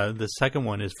 the second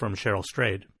one is from Cheryl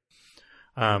Strayed,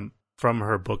 from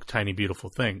her book, Tiny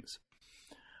Beautiful Things.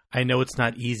 "I know it's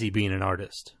not easy being an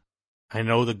artist. I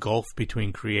know the gulf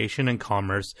between creation and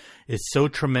commerce is so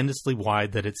tremendously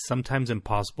wide that it's sometimes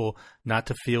impossible not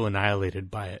to feel annihilated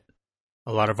by it.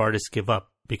 A lot of artists give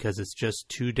up because it's just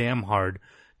too damn hard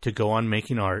to go on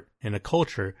making art in a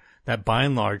culture that by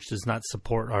and large does not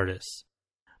support artists.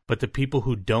 But the people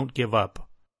who don't give up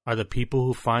are the people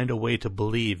who find a way to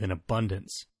believe in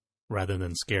abundance rather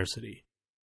than scarcity."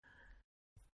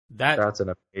 That's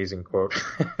an amazing quote.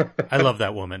 I love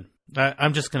that woman.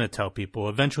 I'm just going to tell people,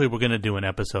 eventually we're going to do an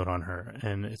episode on her,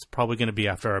 and it's probably going to be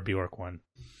after our Bjork one.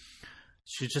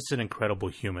 She's just an incredible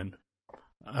human.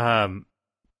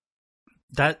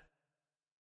 That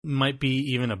might be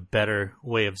even a better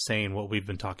way of saying what we've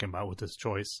been talking about with this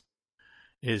choice.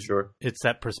 Sure. It's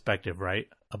that perspective, right?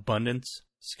 Abundance,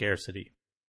 scarcity.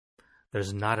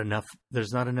 There's not enough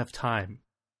time.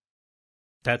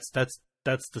 That's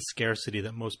the scarcity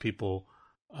that most people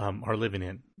are living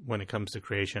in when it comes to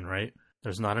creation, right?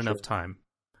 There's not enough time.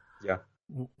 Yeah.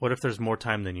 What if there's more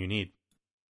time than you need?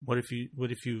 What if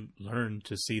you learn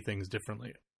to see things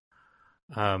differently?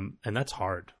 And that's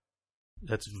hard.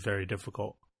 That's very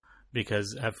difficult,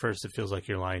 because at first it feels like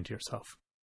you're lying to yourself.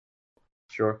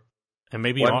 Sure. And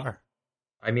maybe you are.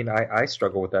 I mean, I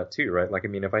struggle with that too, right? Like, I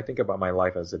mean, if I think about my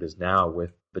life as it is now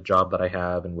with the job that I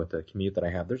have and with the commute that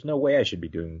I have, there's no way I should be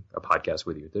doing a podcast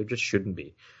with you. There just shouldn't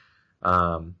be.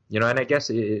 You know, and I guess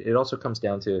it also comes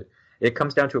down to a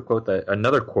quote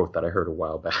another quote that I heard a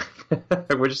while back.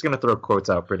 We're just going to throw quotes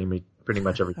out pretty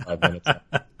much every 5 minutes.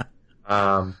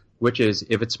 Which is,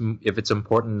 if it's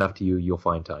important enough to you, you'll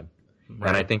find time. Right.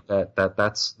 And I think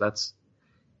that's,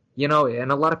 you know,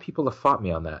 and a lot of people have fought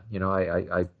me on that. You know,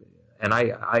 I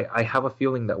have a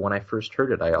feeling that when I first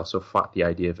heard it, I also fought the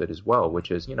idea of it as well,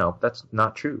 which is, you know, that's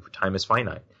not true. Time is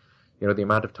finite. You know, the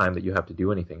amount of time that you have to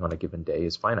do anything on a given day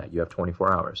is finite. You have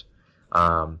 24 hours.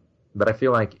 But I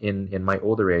feel like in my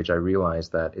older age, I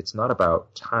realized that it's not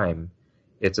about time.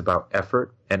 It's about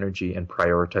effort, energy, and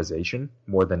prioritization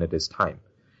more than it is time.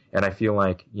 And I feel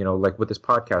like, like with this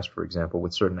podcast, for example,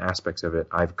 with certain aspects of it,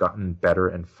 I've gotten better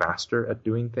and faster at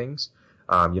doing things.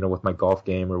 With my golf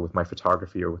game or with my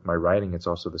photography or with my writing, it's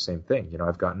also the same thing.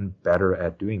 I've gotten better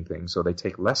at doing things, so they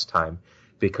take less time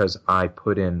because I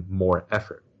put in more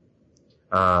effort.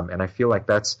 And I feel like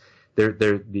that's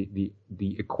the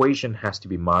equation has to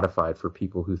be modified for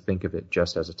people who think of it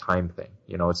just as a time thing.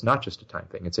 It's not just a time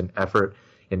thing; it's an effort,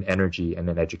 an energy, and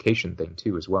an education thing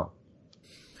too, as well.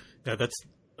 Yeah, that's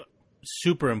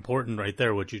super important right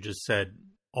there. What you just said,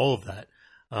 all of that.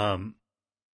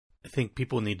 I think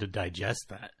people need to digest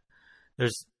that.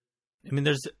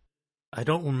 I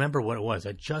don't remember what it was.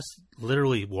 I just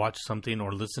literally watched something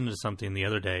or listened to something the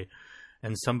other day,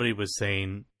 and somebody was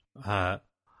saying, oh,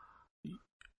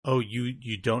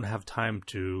 you don't have time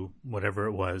to, whatever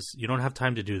it was, you don't have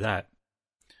time to do that.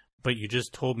 But you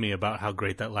just told me about how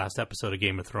great that last episode of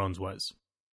Game of Thrones was.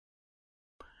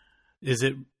 Is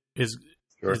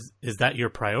that your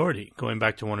priority? Going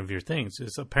back to one of your things,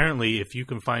 is apparently if you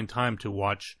can find time to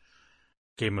watch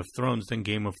Game of Thrones, then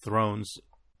Game of Thrones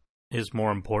is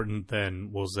more important than,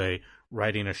 we'll say,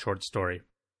 writing a short story.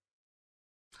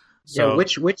 So,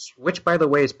 yeah, which by the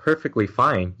way is perfectly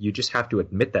fine. You just have to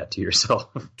admit that to yourself.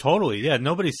 Totally, yeah.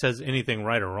 Nobody says anything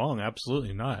right or wrong.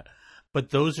 Absolutely not. But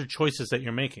those are choices that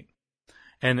you're making,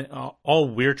 and all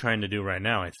we're trying to do right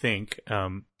now, I think,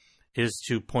 is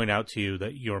to point out to you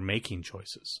that you're making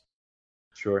choices.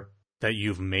 Sure. That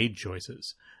you've made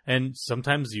choices, and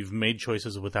sometimes you've made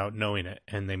choices without knowing it,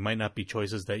 and they might not be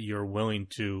choices that you're willing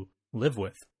to live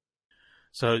with.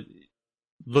 So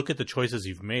look at the choices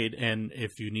you've made, and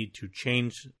if you need to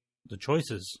change the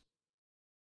choices,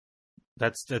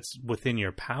 that's within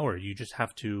your power. You just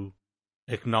have to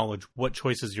acknowledge what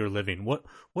choices you're living. What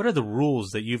are the rules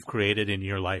that you've created in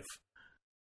your life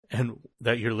and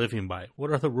that you're living by? What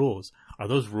are the rules? Are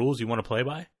those rules you want to play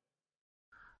by?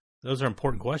 Those are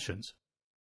important questions.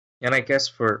 And I guess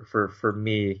for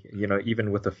me,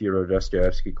 even with the Fyodor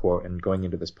Dostoevsky quote and going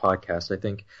into this podcast, I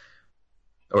think,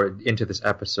 or into this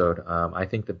episode, I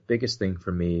think the biggest thing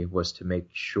for me was to make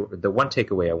sure, the one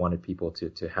takeaway I wanted people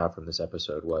to have from this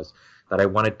episode was that I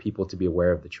wanted people to be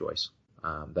aware of the choice,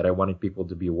 that I wanted people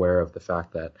to be aware of the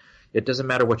fact that it doesn't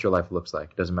matter what your life looks like.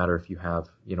 It doesn't matter if you have,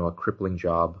 a crippling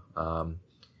job, a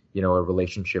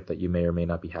relationship that you may or may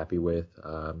not be happy with,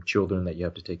 children that you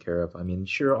have to take care of. I mean,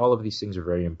 sure, all of these things are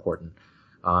very important,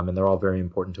 and they're all very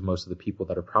important to most of the people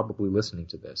that are probably listening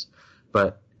to this.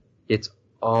 But it's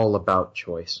all about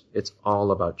choice. It's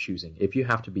all about choosing. If you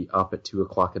have to be up at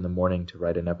 2:00 in the morning to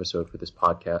write an episode for this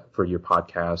podcast, for your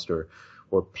podcast,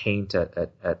 or paint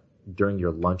at during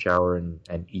your lunch hour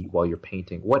and eat while you're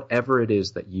painting, whatever it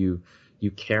is that you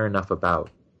care enough about,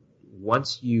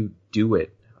 once you do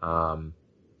it, I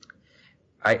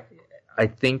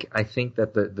think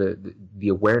that the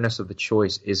awareness of the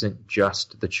choice isn't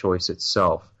just the choice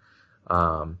itself,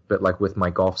 but like with my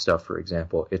golf stuff, for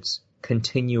example, it's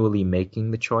continually making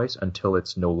the choice until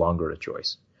it's no longer a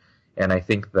choice. And I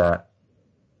think that,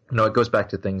 it goes back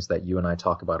to things that you and I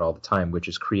talk about all the time, which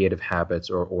is creative habits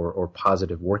or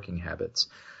positive working habits.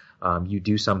 You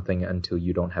do something until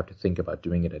you don't have to think about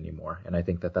doing it anymore. And I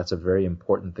think that that's a very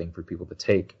important thing for people to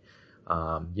take.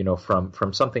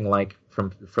 From something like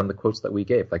from the quotes that we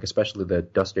gave, like especially the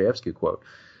Dostoevsky quote.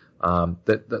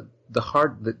 The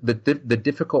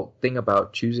difficult thing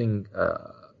about choosing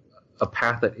a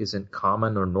path that isn't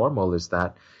common or normal is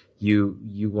that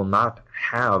you will not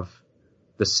have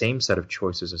the same set of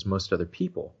choices as most other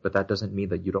people, but that doesn't mean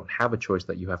that you don't have a choice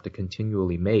that you have to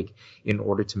continually make in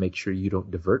order to make sure you don't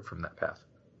divert from that path.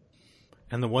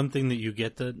 And the one thing that you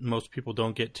get that most people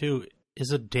don't get too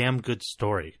is a damn good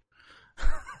story.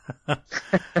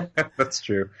 That's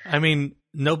true. I mean,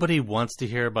 nobody wants to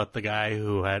hear about the guy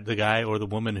or the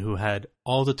woman who had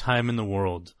all the time in the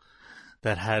world,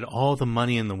 that had all the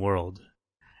money in the world,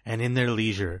 and in their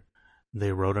leisure,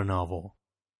 they wrote a novel.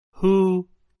 Who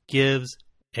gives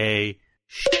a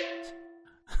shit?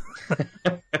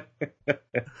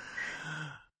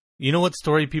 You know what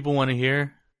story people want to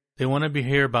hear? They want to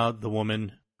hear about the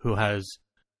woman who has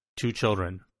 2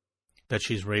 children that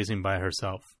she's raising by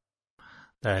herself,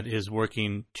 that is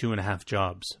working 2.5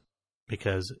 jobs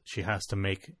because she has to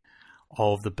make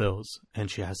all of the bills, and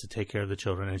she has to take care of the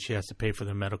children, and she has to pay for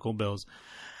their medical bills.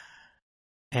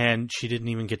 And she didn't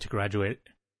even get to graduate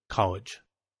college.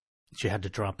 She had to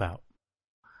drop out.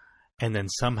 And then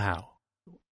somehow,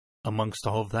 amongst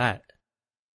all of that,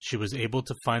 she was able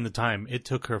to find the time. It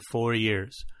took her 4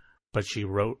 years, but she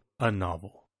wrote a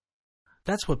novel.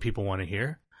 That's what people want to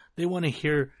hear. They want to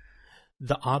hear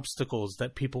the obstacles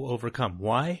that people overcome.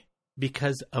 Why?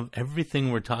 because of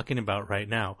everything we're talking about right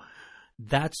now.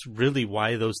 That's really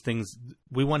why those things,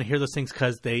 we want to hear those things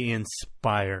because they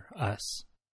inspire us.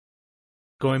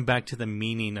 Going back to the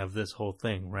meaning of this whole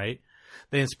thing, right?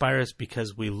 They inspire us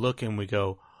because we look and we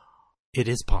go, it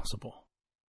is possible.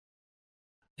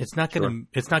 It's not going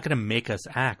to make us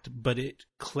act, but it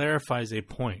clarifies a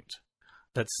point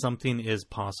that something is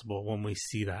possible when we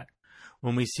see that.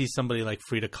 When we see somebody like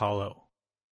Frida Kahlo,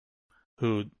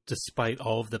 who, despite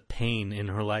all of the pain in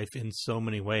her life in so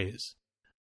many ways,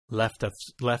 left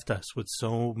us with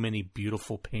so many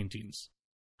beautiful paintings.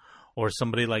 Or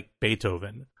somebody like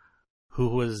Beethoven, who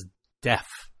was deaf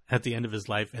at the end of his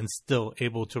life and still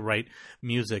able to write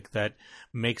music that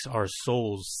makes our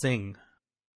souls sing.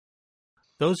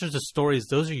 Those are the stories,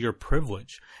 those are your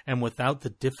privilege. And without the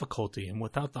difficulty and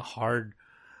without the hard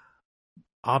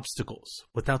obstacles,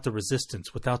 without the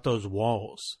resistance, without those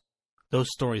walls, those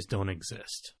stories don't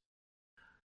exist.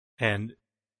 And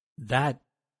that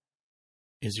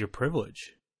is your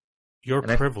privilege. Your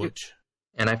privilege.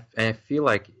 I feel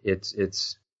like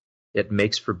it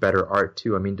makes for better art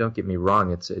too. I mean, don't get me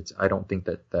wrong. I don't think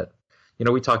that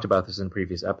we talked about this in a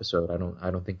previous episode. I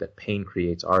don't think that pain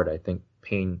creates art. I think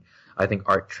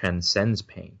art transcends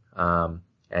pain. And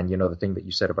the thing that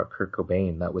you said about Kurt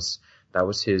Cobain, that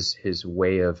was his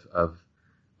way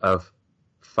of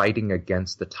fighting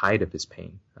against the tide of his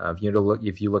pain. If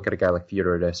you look at a guy like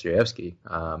Fyodor Dostoevsky,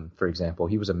 for example,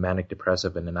 he was a manic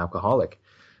depressive and an alcoholic,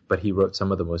 but he wrote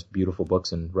some of the most beautiful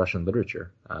books in Russian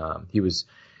literature. He was,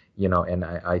 and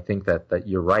I think that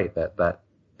you're right,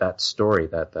 that story,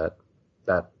 that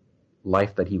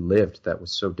life that he lived that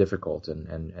was so difficult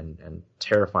and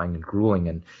terrifying and grueling,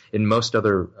 and in most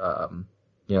other,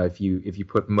 if you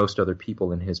put most other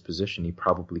people in his position, he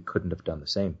probably couldn't have done the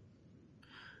same.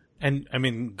 And I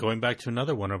mean, going back to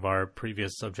another one of our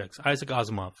previous subjects, Isaac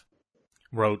Asimov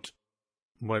wrote,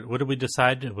 what did we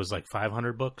decide? It was like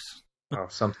 500 books. Oh,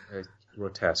 something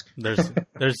grotesque.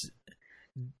 Do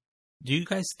you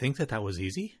guys think that was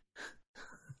easy?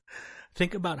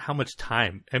 Think about how much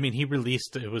time. I mean, he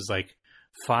released, it was like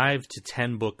 5 to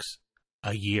 10 books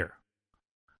a year.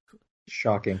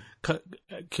 Shocking.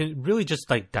 Can really just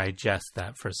like digest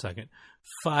that for a second.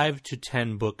 5 to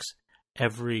 10 books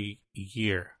every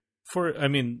year for, I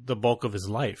mean, the bulk of his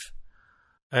life.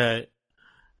 That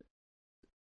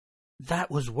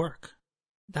was work.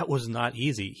 That was not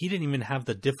easy. He didn't even have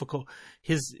the difficult.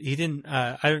 He didn't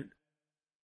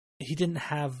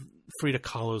have Frida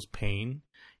Kahlo's pain.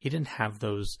 He didn't have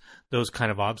those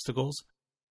kind of obstacles.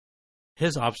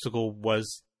 His obstacle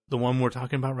was the one we're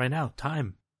talking about right now,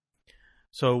 time.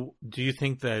 So, do you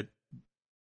think that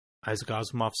Isaac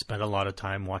Asimov spent a lot of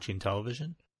time watching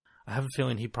television? I have a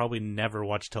feeling he probably never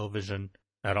watched television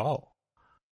at all.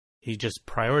 He just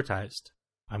prioritized.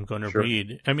 I'm going to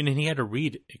read. I mean, and he had to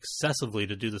read excessively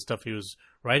to do the stuff he was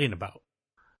writing about.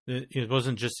 It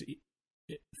wasn't just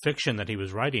fiction that he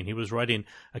was writing. He was writing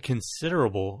a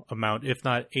considerable amount, if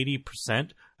not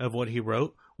 80% of what he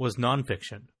wrote was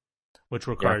nonfiction, which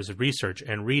requires research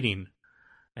and reading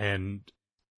and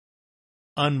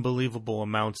unbelievable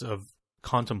amounts of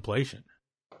contemplation.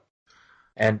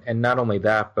 And not only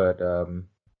that, but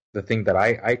the thing that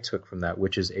I took from that,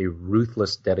 which is a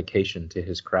ruthless dedication to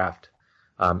his craft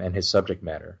and his subject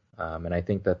matter. And I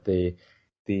think that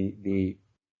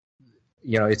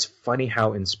it's funny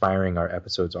how inspiring our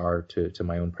episodes are to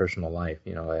my own personal life.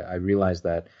 I realize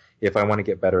that if I want to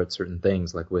get better at certain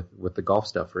things, like with the golf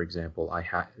stuff, for example,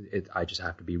 I just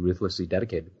have to be ruthlessly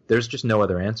dedicated. There's just no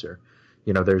other answer.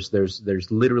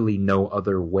 There's literally no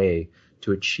other way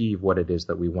to achieve what it is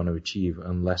that we want to achieve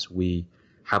unless we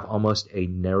have almost a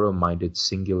narrow-minded,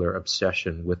 singular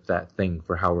obsession with that thing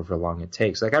for however long it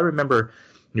takes. Like I remember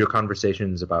your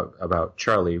conversations about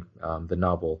Charlie, the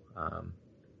novel,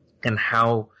 and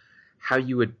how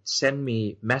you would send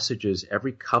me messages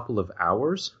every couple of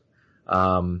hours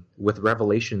with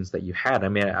revelations that you had. I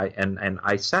mean,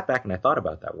 I sat back and I thought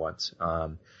about that once.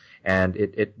 And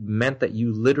it meant that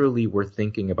you literally were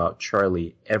thinking about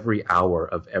Charlie every hour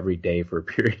of every day for a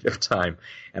period of time.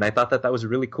 And I thought that was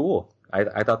really cool.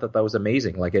 I thought that was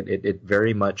amazing. Like it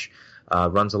very much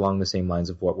runs along the same lines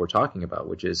of what we're talking about,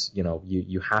 which is,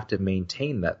 you have to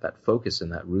maintain that focus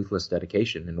and that ruthless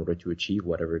dedication in order to achieve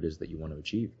whatever it is that you want to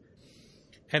achieve.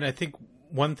 And I think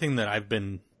one thing that I've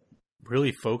been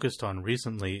really focused on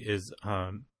recently is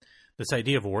this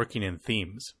idea of working in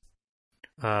themes.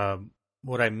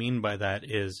 What I mean by that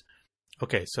is,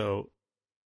 okay, so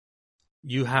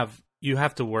you have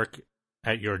to work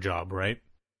at your job, right?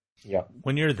 Yeah.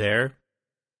 When you're there,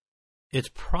 it's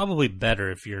probably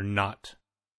better if you're not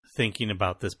thinking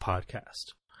about this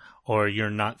podcast, or you're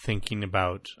not thinking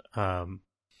about a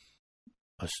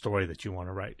story that you want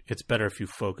to write. It's better if you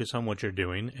focus on what you're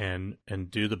doing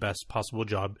and do the best possible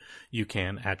job you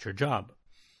can at your job.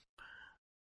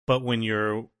 But when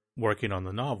you're working on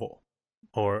the novel,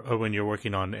 or when you're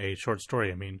working on a short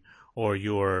story, or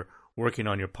you're working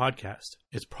on your podcast,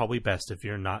 it's probably best if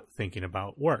you're not thinking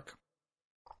about work.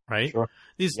 Right? Sure.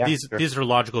 These are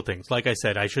logical things. Like I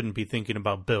said, I shouldn't be thinking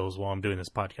about bills while I'm doing this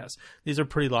podcast. These are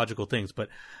pretty logical things, but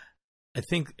I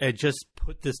think I just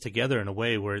put this together in a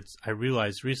way where I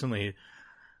realized recently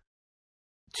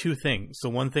two things. The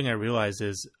one thing I realized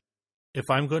is if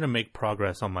I'm going to make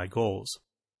progress on my goals,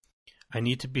 I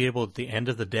need to be able at the end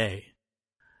of the day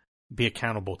be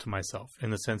accountable to myself,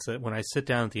 in the sense that when I sit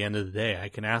down at the end of the day, I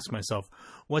can ask myself,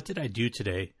 what did I do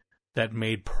today that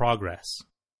made progress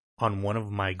on one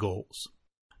of my goals?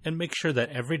 And make sure that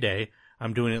every day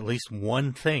I'm doing at least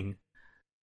one thing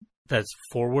that's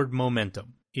forward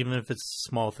momentum, even if it's a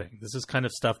small thing. This is kind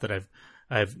of stuff that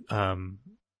I've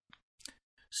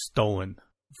stolen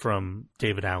from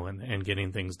David Allen and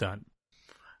Getting Things Done.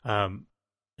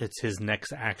 It's his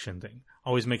next action thing.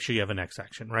 Always make sure you have a next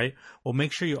action, right? Well,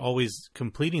 make sure you're always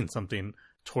completing something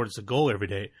towards the goal every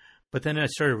day. But then I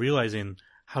started realizing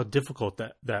how difficult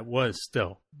that was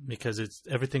still, because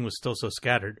everything was still so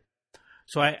scattered.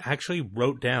 So I actually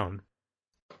wrote down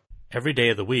every day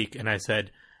of the week, and I said,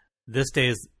 this day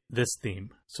is this theme.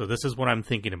 So this is what I'm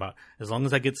thinking about. As long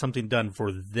as I get something done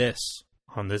for this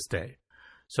on this day.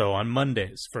 So on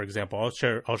Mondays, for example,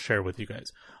 I'll share with you guys.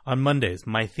 On Mondays,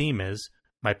 my theme is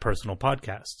my personal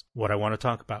podcast, what I want to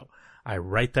talk about. I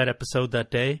write that episode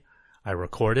that day, I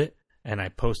record it, and I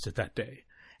post it that day.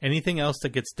 Anything else that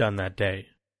gets done that day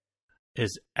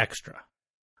is extra.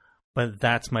 But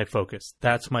that's my focus.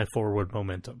 That's my forward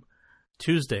momentum.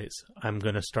 Tuesdays, I'm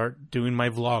going to start doing my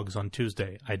vlogs on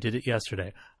Tuesday. I did it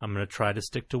yesterday. I'm going to try to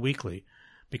stick to weekly,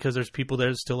 because there's people there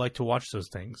that still like to watch those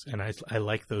things, and I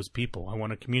like those people. I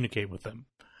want to communicate with them.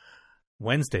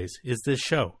 Wednesdays is this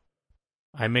show.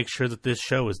 I make sure that this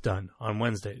show is done on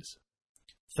Wednesdays.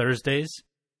 Thursdays,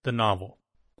 the novel.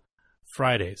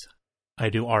 Fridays, I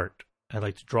do art. I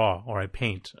like to draw, or I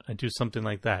paint. I do something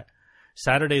like that.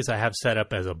 Saturdays, I have set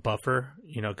up as a buffer,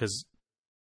 because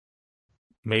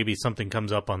maybe something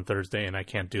comes up on Thursday and I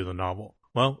can't do the novel.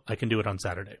 Well, I can do it on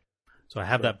Saturday. So I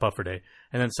have that buffer day.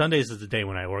 And then Sundays is the day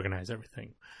when I organize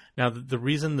everything. Now, the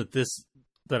reason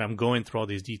that I'm going through all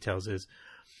these details is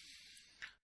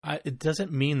it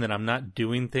doesn't mean that I'm not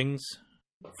doing things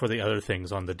for the other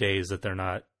things on the days that they're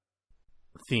not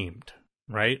themed,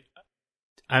 right?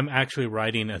 I'm actually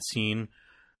writing a scene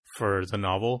for the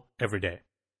novel every day,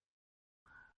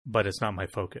 but it's not my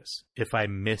focus. If I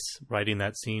miss writing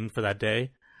that scene for that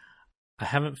day, I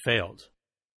haven't failed,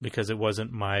 because it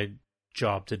wasn't my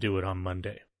job to do it on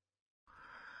Monday.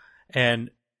 And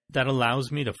that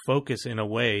allows me to focus in a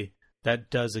way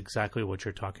that does exactly what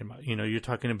you're talking about. You're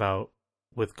talking about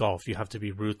with golf, you have to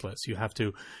be ruthless. You have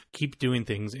to keep doing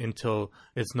things until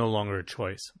it's no longer a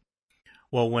choice.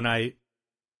 Well, when I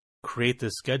create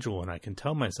this schedule and I can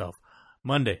tell myself,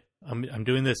 Monday, I'm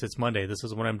doing this, it's Monday, this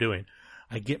is what I'm doing,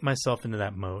 I get myself into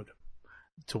that mode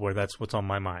to where that's what's on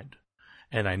my mind.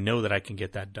 And I know that I can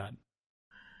get that done.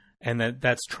 And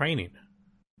that's training.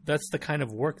 That's the kind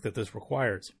of work that this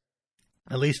requires.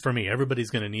 At least for me.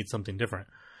 Everybody's going to need something different.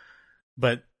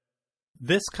 But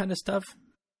this kind of stuff,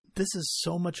 this is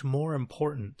so much more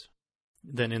important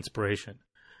than inspiration.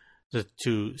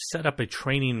 To set up a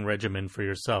training regimen for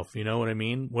yourself. You know what I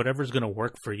mean? Whatever's going to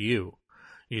work for you.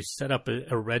 You set up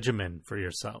a regimen for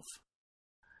yourself.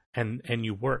 And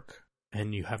you work.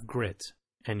 And you have grit.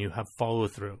 And you have follow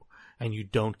through. And you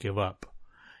don't give up.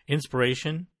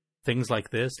 Inspiration, things like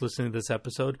this, listening to this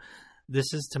episode,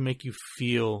 this is to make you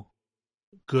feel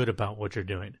good about what you're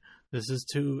doing. This is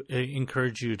to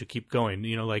encourage you to keep going,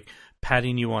 like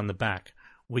patting you on the back.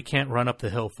 We can't run up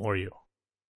the hill for you.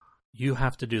 You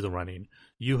have to do the running.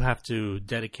 You have to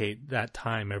dedicate that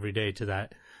time every day to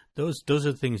that. Those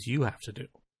are the things you have to do.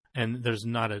 And there's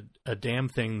not a damn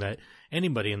thing that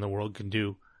anybody in the world can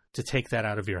do to take that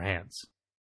out of your hands.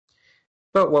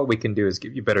 But what we can do is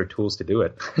give you better tools to do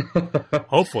it.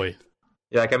 Hopefully.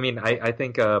 Yeah, I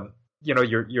think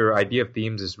your idea of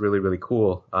themes is really, really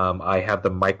cool. I have the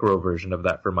micro version of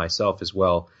that for myself as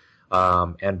well.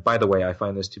 And by the way, I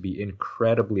find this to be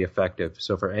incredibly effective.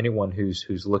 So for anyone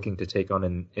who's looking to take on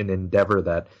an endeavor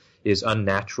that is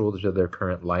unnatural to their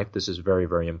current life, this is very,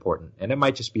 very important. And it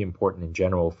might just be important in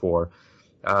general for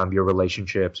your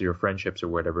relationships or your friendships or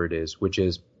whatever it is, which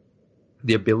is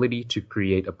the ability to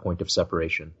create a point of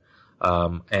separation.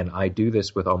 And I do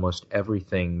this with almost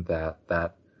everything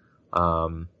that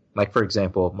like, for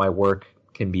example, my work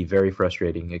can be very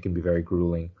frustrating. It can be very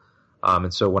grueling.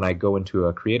 And so when I go into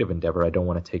a creative endeavor, I don't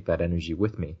want to take that energy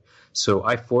with me. So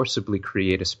I forcibly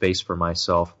create a space for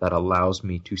myself that allows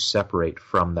me to separate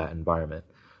from that environment.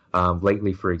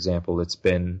 Lately, for example, it's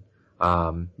been,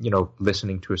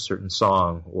 listening to a certain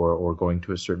song or going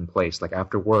to a certain place. Like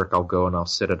after work, I'll go and I'll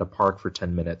sit at a park for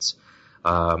 10 minutes.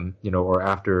 Or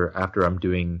after I'm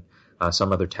doing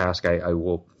some other task, I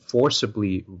will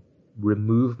forcibly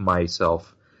remove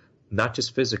myself, not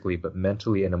just physically, but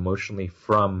mentally and emotionally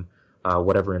from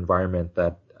whatever environment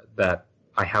that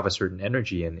I have a certain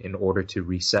energy in order to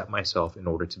reset myself, in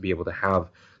order to be able to have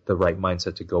the right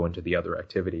mindset to go into the other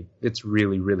activity. It's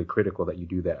really, really critical that you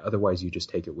do that. Otherwise, you just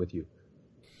take it with you.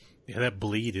 Yeah, that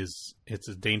bleed it's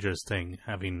a dangerous thing,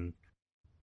 having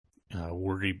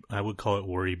worry. I would call it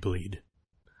worry bleed.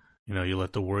 You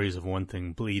let the worries of one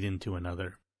thing bleed into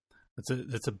another.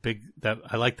 That's a big, that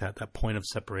I like that point of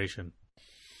separation.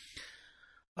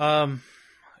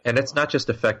 And it's not just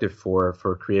effective for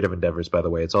creative endeavors, by the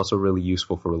way. It's also really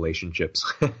useful for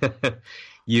relationships.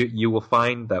 You will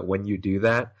find that when you do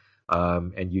that,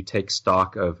 and you take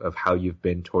stock of how you've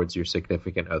been towards your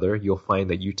significant other, you'll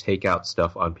find that you take out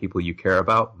stuff on people you care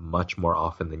about much more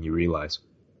often than you realize.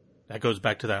 That goes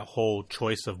back to that whole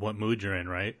choice of what mood you're in,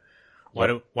 right?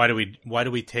 Yep. Why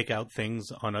do we take out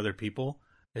things on other people?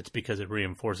 It's because it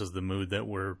reinforces the mood that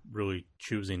we're really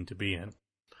choosing to be in.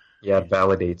 Yeah, it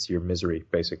validates your misery,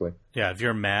 basically. Yeah, if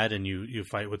you're mad and you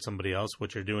fight with somebody else,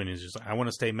 what you're doing is just, I want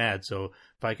to stay mad. So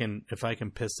if I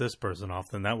can piss this person off,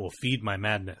 then that will feed my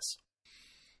madness,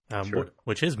 Sure.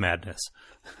 which is madness.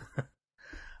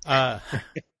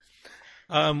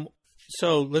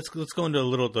 So let's go into a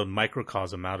little the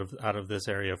microcosm out of this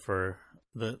area for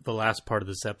the last part of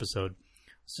this episode.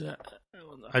 So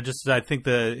I think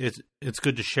that it's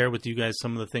good to share with you guys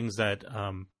some of the things that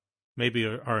maybe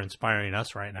are inspiring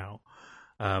us right now,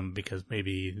 because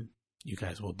maybe you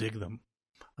guys will dig them.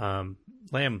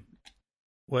 Lamb,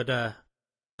 what kind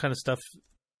of stuff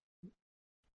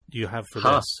do you have for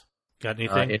this? Got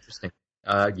anything? Interesting.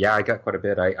 Yeah, I got quite a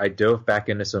bit. I dove back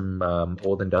into some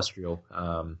old industrial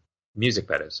music,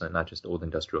 that is, and not just old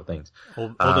industrial things.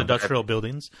 Old industrial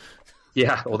buildings?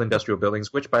 Yeah, old industrial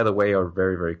buildings, which, by the way, are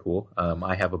very, very cool.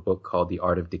 I have a book called The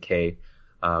Art of Decay,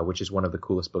 which is one of the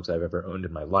coolest books I've ever owned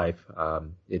in my life.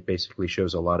 It basically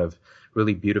shows a lot of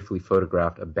really beautifully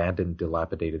photographed, abandoned,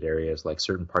 dilapidated areas, like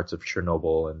certain parts of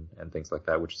Chernobyl and things like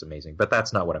that, which is amazing. But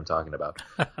that's not what I'm talking about.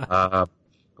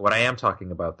 What I am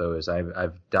talking about, though, is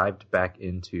I've dived back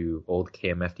into old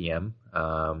KMFDM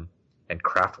and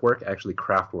Kraftwerk. Actually,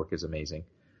 Kraftwerk is amazing.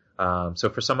 So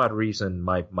for some odd reason,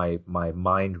 my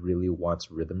mind really wants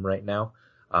rhythm right now.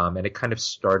 And it kind of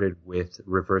started with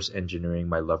reverse engineering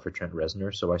my love for Trent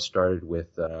Reznor. So I started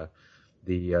with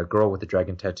the Girl with the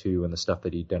Dragon Tattoo and the stuff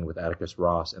that he'd done with Atticus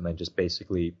Ross, and then just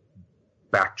basically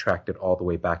backtracked it all the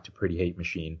way back to Pretty Hate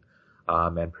Machine,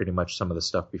 and pretty much some of the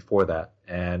stuff before that.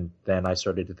 And then I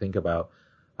started to think about,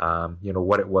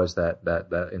 what it was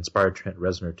that inspired Trent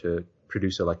Reznor to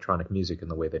produce electronic music in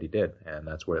the way that he did, and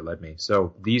that's where it led me.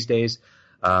 So these days,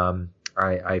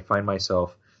 I find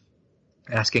myself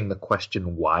asking the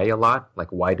question why a lot. Like,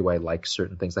 why do I like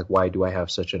certain things? Like, why do I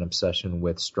have such an obsession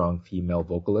with strong female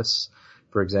vocalists?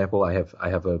 For example, I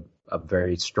have a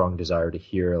very strong desire to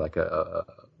hear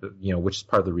which is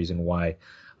part of the reason why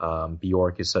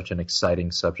Bjork is such an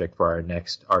exciting subject for our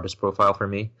next artist profile for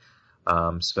me.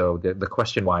 So the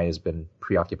question why has been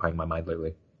preoccupying my mind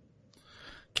lately.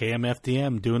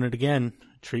 KMFDM doing it again.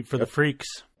 Treat for the freaks.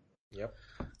 Yep.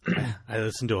 I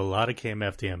listened to a lot of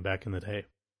KMFDM back in the day.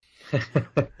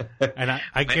 And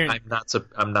I guarantee,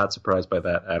 I'm not surprised by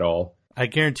that at all. I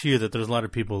guarantee you that there's a lot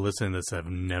of people listening to this that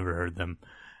have never heard them,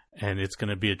 and it's going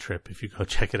to be a trip if you go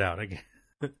check it out again.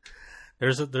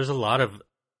 There's a lot of,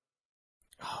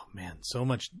 oh man, so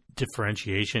much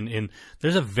differentiation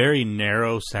there's a very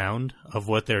narrow sound of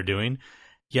what they're doing,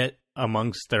 yet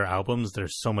amongst their albums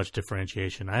there's so much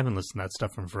differentiation. I haven't listened to that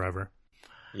stuff in forever.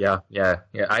 Yeah.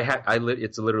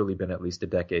 It's literally been at least a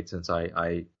decade since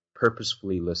I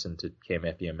purposefully listened to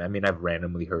KMFDM. I mean, I've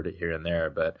randomly heard it here and there,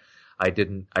 but I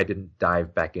didn't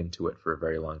dive back into it for a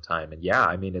very long time. And yeah,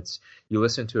 I mean, you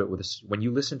listen to it when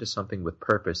you listen to something with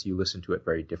purpose, you listen to it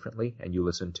very differently, and you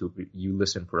listen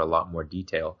for a lot more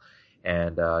detail.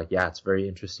 And it's very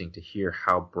interesting to hear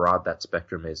how broad that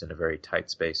spectrum is in a very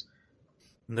tight space.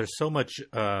 And there's so much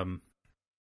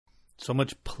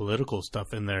political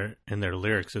stuff in their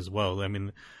lyrics as well. I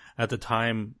mean, at the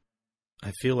time,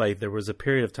 I feel like there was a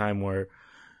period of time where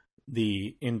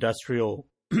the industrial,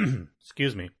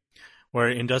 where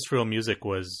industrial music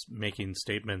was making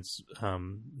statements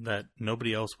that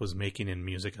nobody else was making in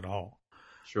music at all.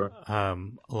 Sure. A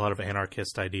lot of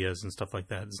anarchist ideas and stuff like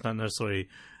that. It's not necessarily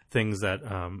things that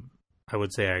I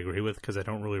would say I agree with because I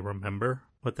don't really remember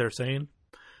what they're saying.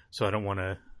 So I don't want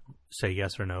to say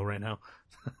yes or no right now.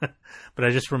 But I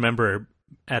just remember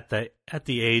at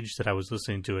the age that I was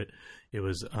listening to it, it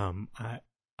was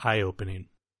eye-opening.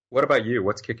 What about you?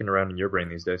 What's kicking around in your brain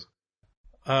these days?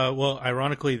 Well,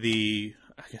 ironically,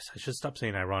 I guess I should stop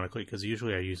saying ironically because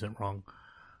usually I use it wrong.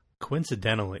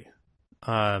 Coincidentally,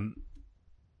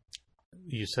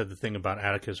 you said the thing about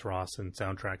Atticus Ross and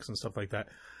soundtracks and stuff like that.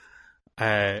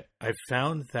 I've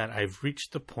found that I've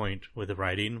reached the point with the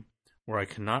writing where I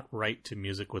cannot write to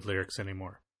music with lyrics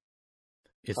anymore.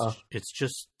 It's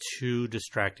just too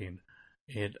distracting.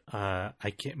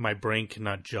 I can't. My brain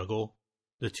cannot juggle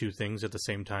the two things at the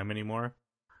same time anymore.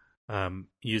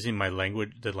 Using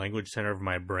the language center of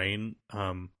my brain,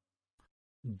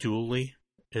 dually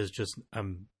is just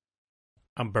I'm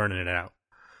burning it out.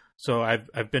 So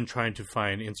I've been trying to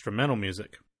find instrumental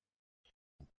music,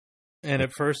 and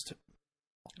at first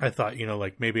I thought,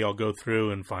 like maybe I'll go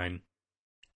through and find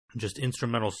just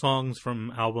instrumental songs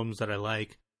from albums that I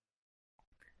like.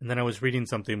 And then I was reading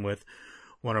something with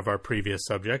one of our previous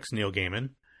subjects, Neil Gaiman,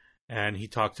 and he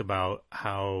talked about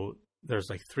how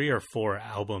there's like 3 or 4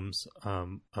 albums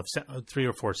of 3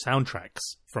 or 4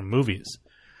 soundtracks from movies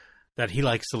that he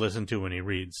likes to listen to when he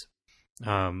reads.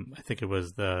 I think it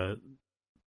was the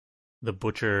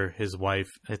Butcher, his wife.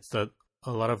 It's a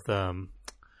lot of the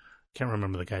can't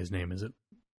remember the guy's name. Is it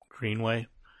Greenway,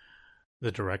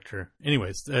 the director?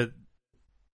 Anyways,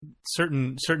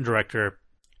 certain director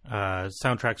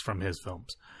soundtracks from his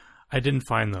films. I didn't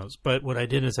find those, but what I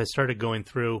did is I started going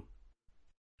through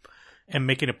and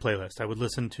making a playlist. I would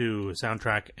listen to a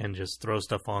soundtrack and just throw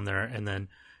stuff on there, and then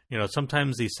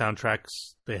sometimes these soundtracks,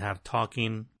 they have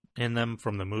talking in them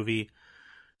from the movie.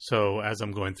 So as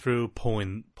I'm going through,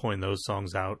 pulling those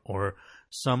songs out, or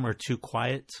some are too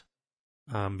quiet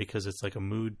because it's like a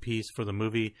mood piece for the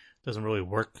movie. It doesn't really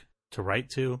work to write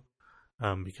to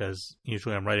because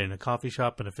usually I'm writing in a coffee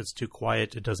shop, and if it's too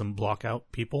quiet, it doesn't block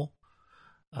out people.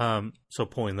 So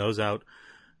pulling those out.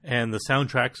 And the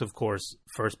soundtracks, of course,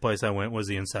 first place I went was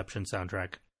the Inception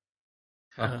soundtrack.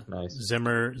 Nice.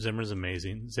 Zimmer's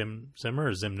amazing. Zimmer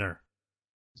or Zimner?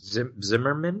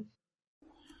 Zimmerman?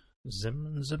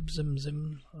 Zim.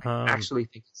 Actually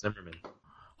think it's Zimmerman.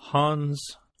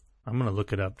 Hans, I'm going to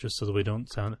look it up just so that we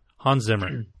don't sound... Hans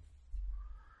Zimmer.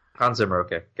 Hans Zimmer,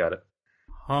 okay, got it.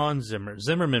 Hans Zimmer.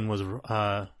 Zimmerman was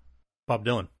Bob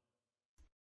Dylan.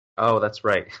 Oh, that's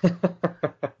right.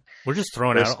 We're just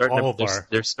throwing out all of our...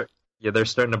 They're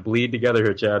starting to bleed together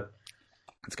here, Chad.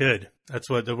 It's good. That's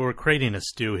what we're creating a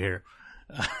stew here.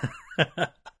 By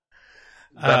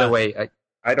the way,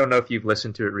 I don't know if you've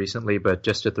listened to it recently, but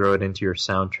just to throw it into your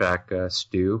soundtrack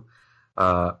stew,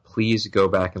 please go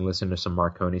back and listen to some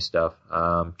Marconi stuff.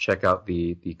 Check out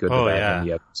the Good, the Bad, and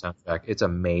the Ugly soundtrack. It's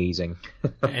amazing.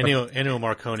 Ennio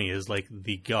Marconi is like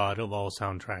the god of all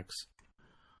soundtracks.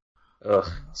 Ugh,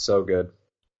 so good.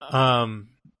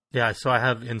 Yeah, so I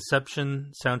have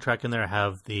Inception soundtrack in there. I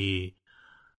have the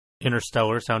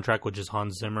Interstellar soundtrack, which is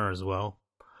Hans Zimmer as well.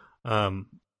 I'm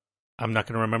not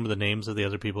going to remember the names of the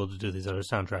other people to do these other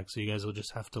soundtracks, so you guys will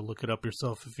just have to look it up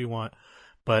yourself if you want.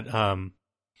 But,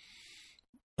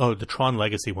 the Tron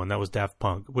Legacy one, that was Daft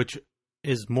Punk, which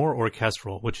is more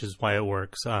orchestral, which is why it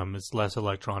works. It's less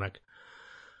electronic.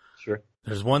 Sure.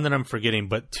 There's one that I'm forgetting,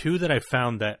 but 2 that I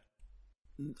found that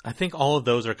I think all of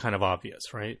those are kind of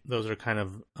obvious, right? Those are kind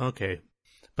of okay.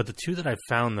 But the 2 that I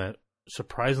found that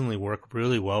surprisingly work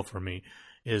really well for me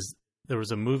is there was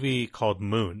a movie called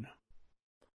Moon.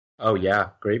 Oh yeah,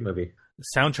 great movie. The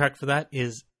soundtrack for that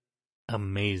is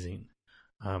amazing.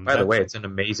 By the way, it's an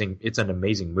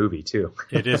amazing movie too.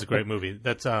 It is a great movie.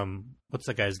 That's what's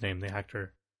the guy's name? The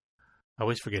actor. I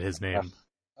always forget his name.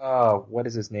 Oh, what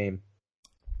is his name?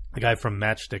 The guy from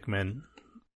Matchstick Men.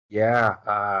 Yeah,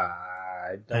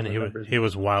 he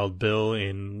was Wild Bill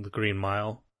in The Green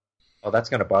Mile. Oh, that's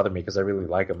gonna bother me because I really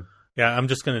like him. Yeah, I'm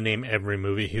just gonna name every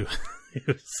movie he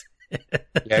was.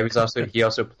 Yeah, he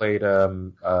also played. I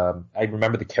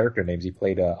remember the character names. He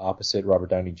played opposite Robert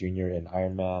Downey Jr. in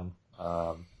Iron Man.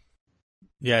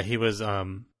 Yeah, he was.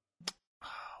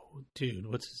 Dude,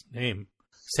 what's his name?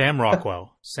 Sam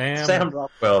Rockwell. Sam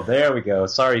Rockwell. There we go.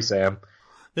 Sorry, Sam.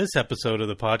 This episode of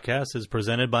the podcast is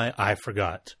presented by I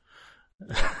Forgot.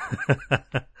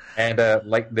 And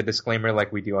like the disclaimer,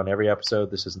 like we do on every episode,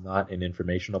 this is not an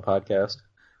informational podcast.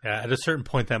 Yeah, at a certain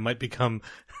point, that might become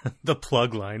the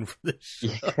plug line for this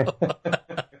show.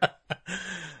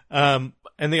 And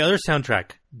the other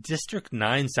soundtrack, District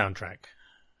 9 soundtrack.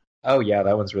 Oh yeah,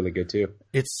 that one's really good too.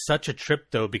 It's such a trip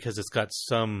though because it's got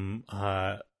some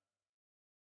I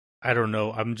don't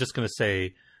know. I'm just gonna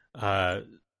say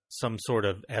some sort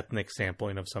of ethnic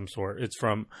sampling of some sort. It's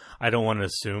from. I don't want to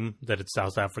assume that it's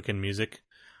South African music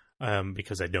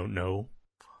because I don't know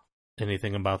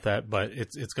anything about that. But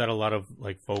it's got a lot of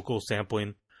like vocal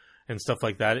sampling and stuff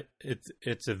like that.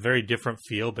 It's a very different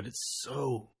feel, but it's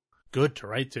so good to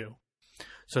write to.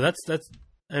 So that's.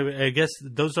 I guess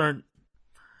those aren't.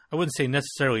 I wouldn't say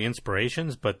necessarily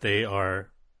inspirations, but they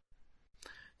are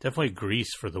definitely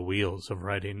grease for the wheels of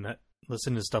writing. That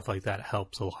listening to stuff like that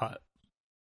helps a lot.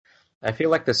 I feel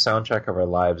like the soundtrack of our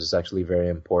lives is actually very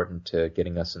important to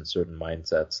getting us in certain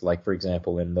mindsets. Like, for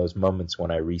example, in those moments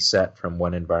when I reset from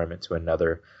one environment to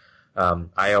another,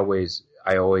 I always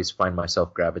find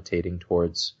myself gravitating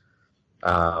towards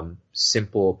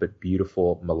simple but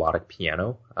beautiful melodic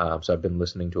piano. So I've been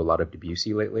listening to a lot of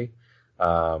Debussy lately.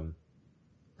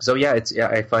 So yeah,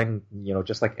 I find,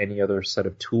 just like any other set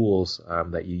of tools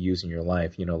that you use in your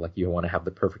life, like you want to have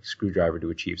the perfect screwdriver to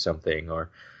achieve something,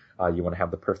 or you want to have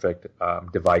the perfect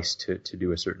device to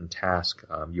do a certain task.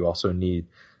 You also need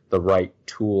the right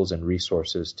tools and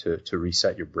resources to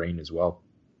reset your brain as well.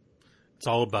 It's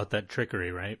all about that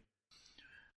trickery, right?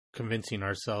 Convincing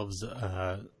ourselves,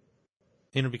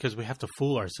 because we have to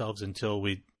fool ourselves until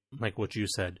we, like what you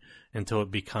said, until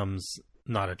it becomes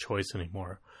not a choice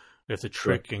anymore. We have to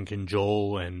trick and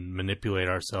cajole and manipulate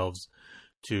ourselves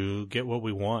to get what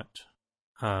we want.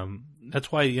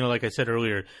 That's why, like I said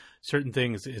earlier, certain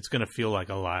things, it's going to feel like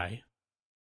a lie.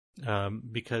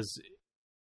 Because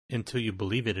until you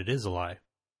believe it, it is a lie.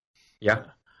 Yeah.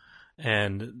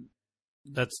 And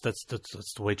that's the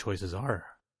way choices are.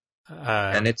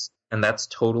 And that's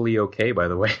totally okay, by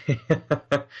the way.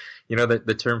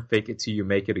 The term "fake it till you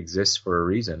make it" exists for a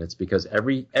reason. It's because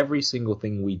every single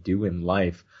thing we do in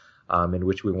life, in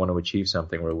which we want to achieve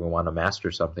something or we want to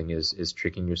master something, is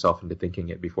tricking yourself into thinking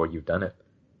it before you've done it.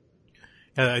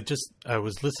 I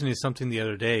was listening to something the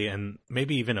other day, and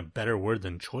maybe even a better word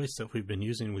than choice that we've been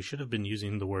using. We should have been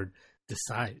using the word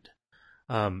decide,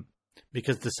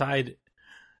 because decide,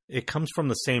 it comes from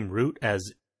the same root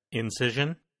as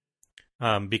incision.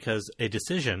 Because a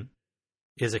decision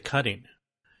is a cutting.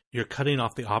 You're cutting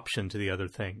off the option to the other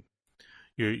thing.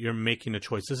 You're making a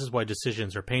choice. This is why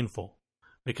decisions are painful,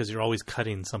 because you're always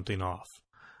cutting something off.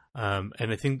 And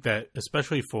I think that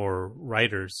especially for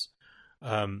writers,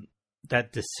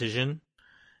 that decision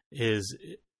is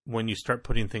when you start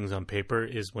putting things on paper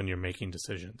is when you're making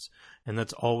decisions. And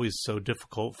that's always so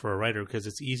difficult for a writer because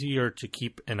it's easier to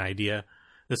keep an idea.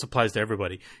 This applies to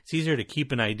everybody. It's easier to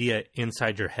keep an idea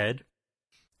inside your head.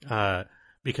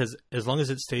 Because as long as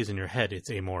it stays in your head,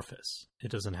 it's amorphous. It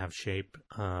doesn't have shape.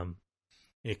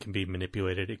 It can be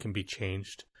manipulated. It can be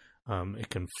changed. It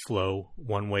can flow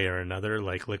one way or another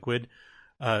like liquid.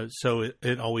 So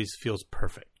it always feels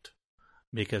perfect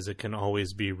because it can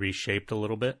always be reshaped a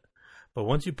little bit. But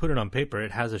once you put it on paper,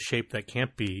 it has a shape that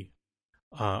can't be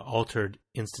altered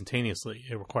instantaneously.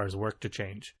 It requires work to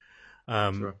change.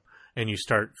 Sure. And you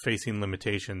start facing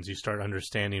limitations. You start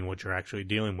understanding what you're actually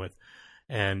dealing with.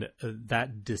 And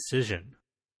that decision,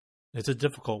 it's a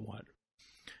difficult one.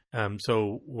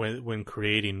 So when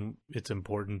creating, it's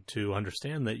important to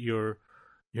understand that you're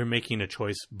making a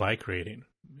choice by creating.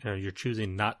 You're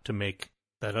choosing not to make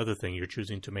that other thing. You're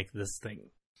choosing to make this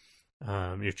thing.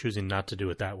 You're choosing not to do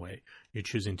it that way. You're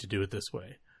choosing to do it this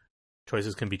way.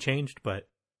 Choices can be changed, but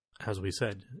as we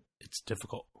said, it's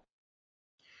difficult.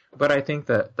 But I think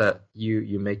that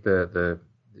you make the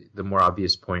more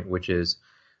obvious point, which is,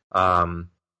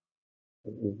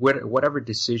 whatever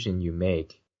decision you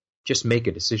make, just make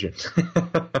a decision.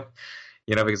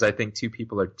 Because I think two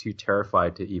people are too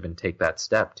terrified to even take that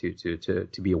step to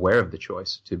be aware of the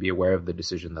choice, to be aware of the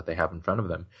decision that they have in front of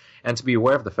them, and to be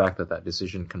aware of the fact that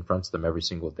decision confronts them every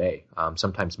single day,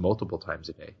 sometimes multiple times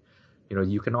a day.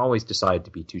 You can always decide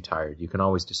to be too tired. You can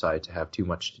always decide to have too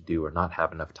much to do or not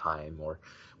have enough time or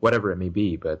whatever it may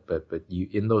be. But you,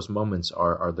 in those moments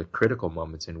are the critical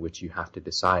moments in which you have to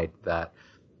decide that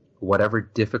whatever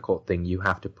difficult thing you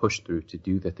have to push through to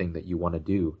do the thing that you want to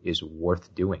do is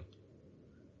worth doing.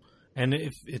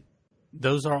 And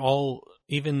those are all,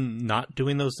 even not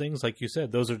doing those things, like you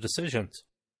said, those are decisions.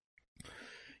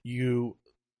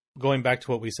 Going back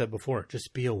to what we said before,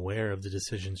 just be aware of the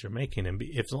decisions you're making, and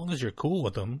as long as you're cool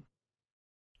with them,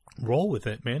 roll with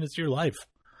it, man. It's your life.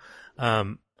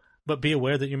 But be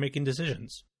aware that you're making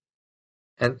decisions.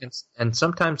 And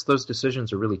sometimes those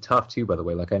decisions are really tough too, by the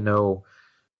way. Like I know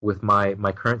with my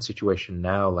current situation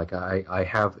now, like I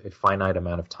have a finite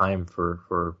amount of time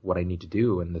for what I need to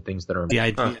do and the things that are the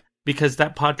idea. Because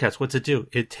that podcast, what's it do?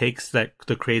 It takes the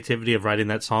creativity of writing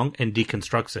that song and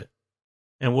deconstructs it.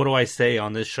 And what do I say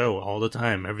on this show all the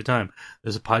time, every time?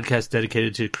 There's a podcast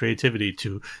dedicated to creativity,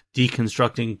 to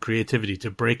deconstructing creativity, to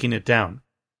breaking it down.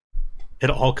 It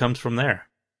all comes from there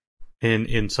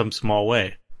in some small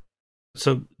way.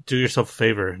 So do yourself a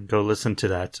favor and go listen to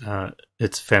that.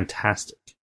 It's fantastic.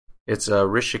 It's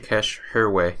Rishikesh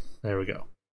Hirway. There we go.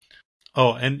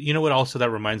 Oh, and you know what? Also,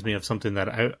 that reminds me of something that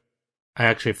I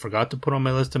actually forgot to put on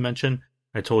my list to mention.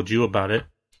 I told you about it.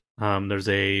 There's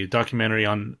a documentary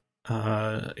on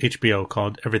HBO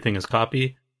called Everything is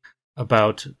Copy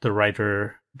about the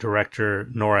writer-director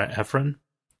Nora Ephron.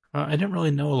 I didn't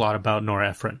really know a lot about Nora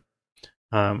Ephron.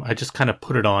 I just kind of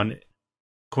put it on.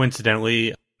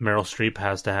 Coincidentally, Meryl Streep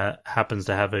happens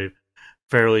to have a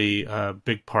fairly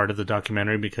big part of the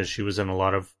documentary because she was in a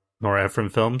lot of Nora Ephron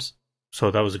films. So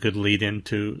that was a good lead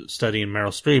into studying Meryl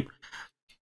Streep.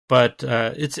 But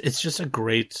it's just a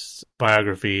great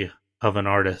biography of an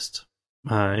artist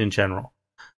in general.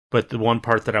 But the one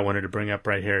part that I wanted to bring up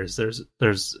right here is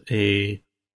there's a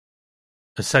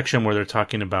section where they're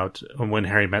talking about When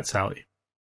Harry Met Sally.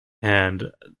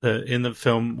 And in the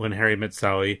film When Harry Met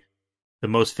Sally, the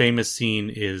most famous scene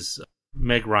is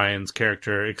Meg Ryan's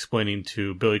character explaining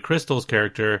to Billy Crystal's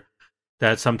character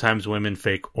that sometimes women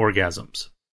fake orgasms.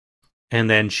 And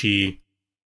then she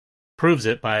proves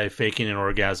it by faking an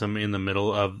orgasm in the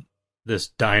middle of this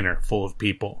diner full of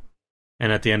people.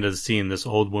 And at the end of the scene, this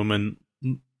old woman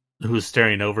who's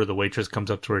staring over, the waitress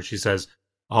comes up to her. She says,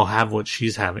 "I'll have what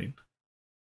she's having."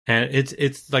 And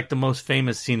it's like the most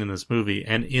famous scene in this movie.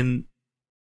 And in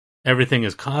Everything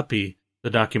is Copy, the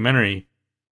documentary,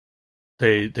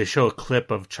 they show a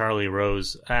clip of Charlie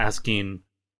Rose asking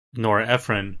Nora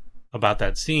Ephron about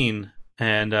that scene.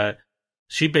 And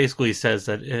she basically says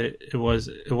that it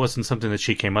wasn't something that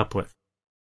she came up with.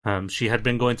 She had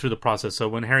been going through the process. So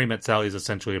When Harry Met Sally is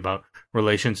essentially about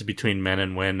relations between men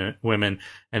and women,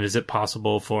 and is it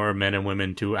possible for men and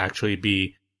women to actually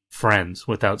be friends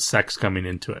without sex coming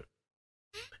into it?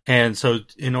 And so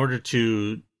in order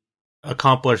to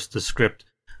accomplish the script,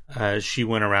 she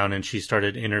went around and she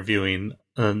started interviewing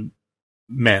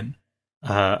men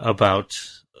about,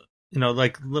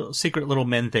 like secret little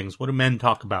men things. What do men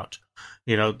talk about?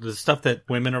 The stuff that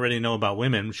women already know about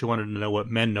women. She wanted to know what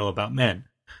men know about men.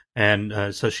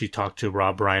 And so she talked to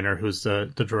Rob Reiner, who's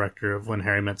the director of When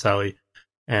Harry Met Sally,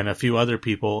 and a few other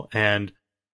people. And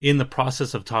in the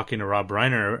process of talking to Rob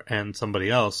Reiner and somebody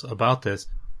else about this,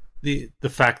 the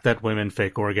fact that women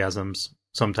fake orgasms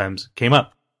sometimes came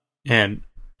up. And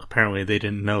apparently they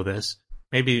didn't know this.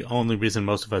 Maybe the only reason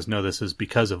most of us know this is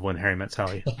because of When Harry Met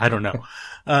Sally. I don't know.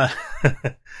 But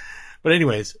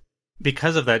anyways,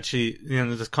 because of that,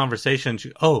 this conversation,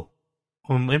 well,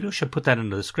 maybe we should put that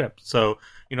into the script. So,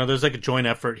 there's like a joint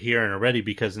effort here and already,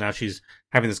 because now she's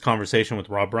having this conversation with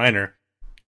Rob Reiner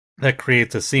that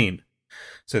creates a scene.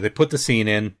 So they put the scene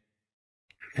in,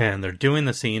 and they're doing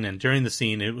the scene, and during the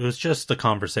scene, it was just the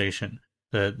conversation.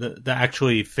 The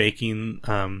actually faking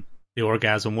the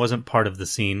orgasm wasn't part of the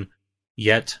scene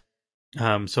yet.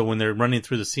 So when they're running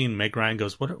through the scene, Meg Ryan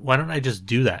goes, why don't I just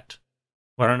do that?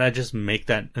 Why don't I just make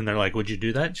that? And they're like, would you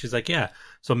do that? She's like, yeah.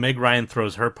 So Meg Ryan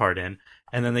throws her part in,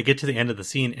 and then they get to the end of the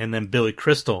scene, and then Billy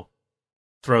Crystal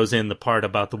throws in the part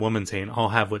about the woman saying, I'll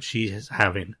have what she is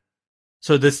having.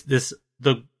 So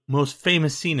the most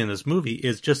famous scene in this movie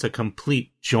is just a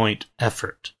complete joint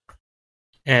effort.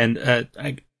 And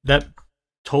that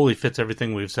totally fits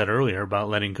everything we've said earlier about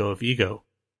letting go of ego.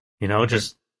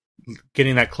 Just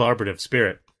getting that collaborative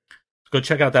spirit. Go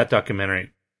check out that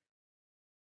documentary.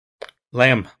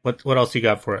 Lamb, what else you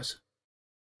got for us?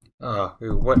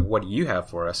 What do you have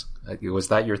for us? Was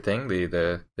that your thing,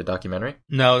 the documentary?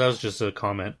 No, that was just a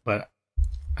comment, but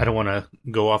I don't want to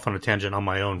go off on a tangent on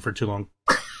my own for too long.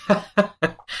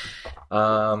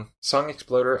 Song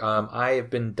Exploder. I have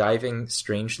been diving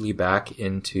strangely back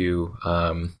into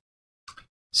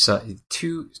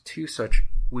two such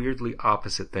weirdly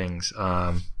opposite things.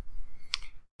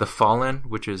 The Fallen,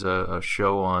 which is a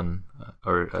show on,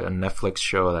 or a Netflix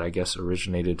show that I guess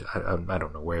originated, I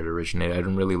don't know where it originated. I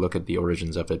didn't really look at the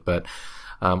origins of it, but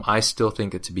I still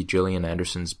think it to be Gillian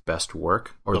Anderson's best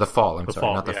work. Or The Fall, I'm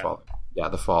sorry, not The Fall. Yeah,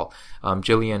 The Fall.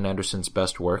 Gillian Anderson's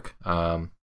best work.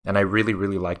 And I really,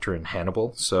 really liked her in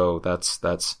Hannibal, so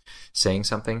that's saying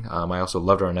something. I also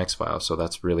loved her in X-Files, so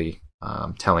that's really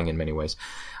telling in many ways.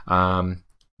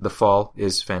 The Fall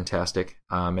is fantastic,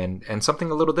 and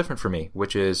something a little different for me,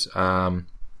 which is the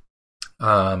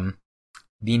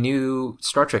new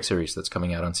Star Trek series that's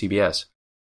coming out on CBS.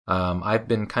 I've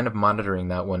been kind of monitoring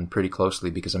that one pretty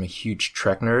closely because I'm a huge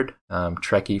Trek nerd.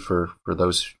 Trekkie, for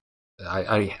those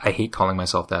I hate calling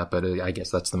myself that, but I guess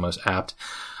that's the most apt.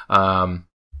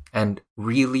 And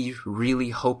really, really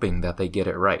hoping that they get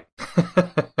it right.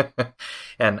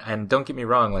 And don't get me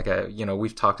wrong, like,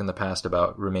 we've talked in the past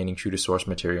about remaining true to source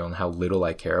material and how little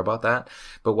I care about that.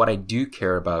 But what I do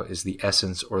care about is the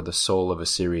essence or the soul of a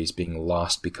series being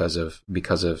lost because of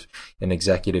an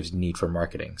executive's need for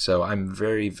marketing. So I'm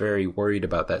very, very worried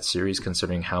about that series,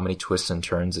 considering how many twists and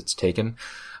turns it's taken,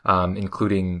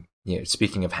 including,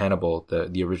 speaking of Hannibal,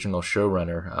 the original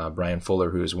showrunner, Brian Fuller,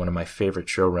 who is one of my favorite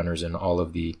showrunners in all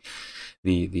of the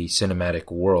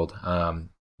cinematic world,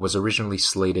 was originally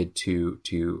slated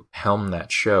to helm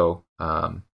that show.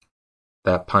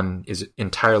 That pun is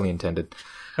entirely intended.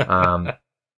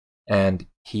 And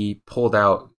he pulled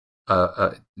out,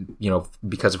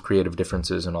 because of creative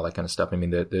differences and all that kind of stuff. I mean,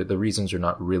 the reasons are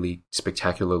not really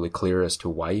spectacularly clear as to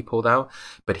why he pulled out,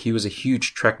 but he was a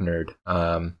huge Trek nerd.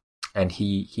 And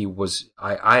he was,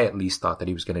 I at least thought that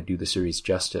he was going to do the series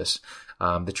justice.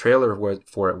 The trailer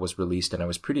for it was released, and I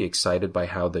was pretty excited by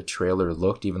how the trailer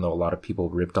looked, even though a lot of people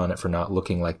ripped on it for not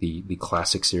looking like the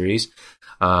classic series.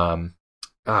 By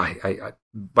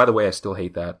the way, I still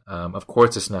hate that. Of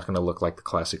course, it's not going to look like the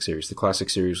classic series. The classic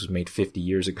series was made 50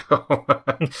 years ago.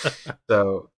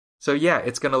 So yeah,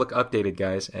 it's going to look updated,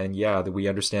 guys. And yeah, we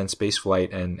understand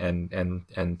spaceflight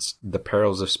and the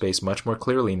perils of space much more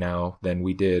clearly now than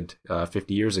we did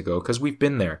 50 years ago, because we've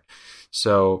been there.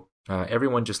 So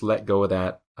everyone just let go of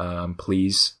that,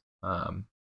 please.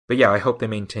 But yeah, I hope they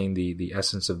maintain the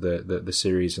essence of the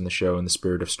series and the show and the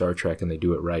spirit of Star Trek, and they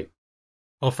do it right.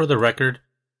 Well, for the record,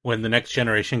 when The Next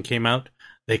Generation came out,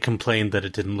 they complained that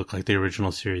it didn't look like the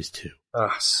original series too.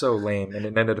 So lame. And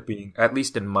it ended up being, at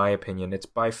least in my opinion, it's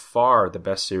by far the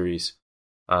best series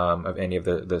of any of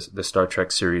the Star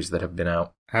Trek series that have been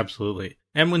out. Absolutely.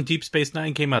 And when Deep Space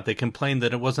Nine came out, they complained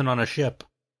that it wasn't on a ship.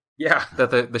 Yeah,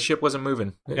 that the ship wasn't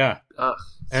moving. Yeah.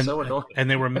 So annoying. And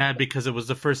they were mad because it was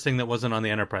the first thing that wasn't on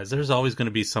the Enterprise. There's always going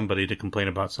to be somebody to complain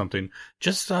about something.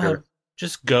 Just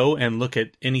go and look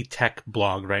at any tech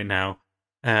blog right now.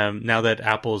 Now that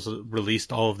Apple's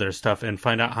released all of their stuff, and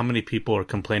find out how many people are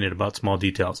complaining about small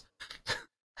details.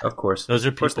 Of course. Those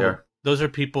are people. Those are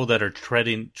people that are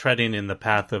treading in the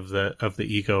path of the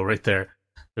ego right there.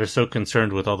 They're so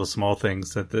concerned with all the small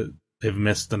things that they've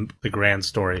missed the grand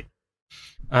story.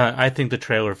 I think the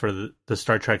trailer for the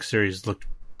Star Trek series looked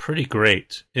pretty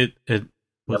great. It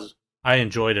was. Yep. I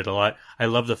enjoyed it a lot. I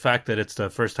love the fact that it's the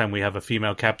first time we have a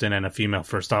female captain and a female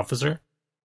first officer.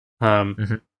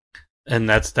 Mm-hmm. And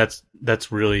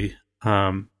that's really,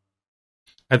 I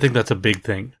think that's a big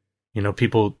thing.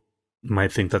 People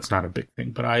might think that's not a big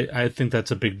thing, but I think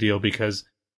that's a big deal because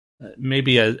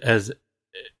maybe as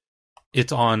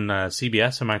it's on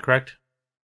CBS, am I correct?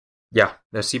 Yeah,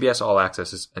 the CBS All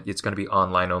Access it's going to be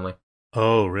online only.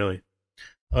 Oh, really?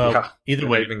 Yeah, either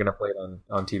way, even going to play it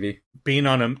on TV. Being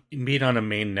on a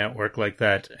main network like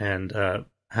that and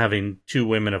having two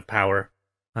women of power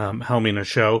helming a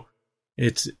show.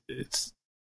 It's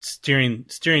steering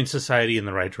society in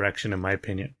the right direction, in my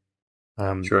opinion.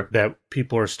 Sure. That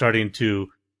people are starting to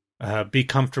be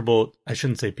comfortable. I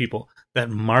shouldn't say people. That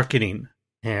marketing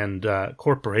and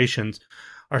corporations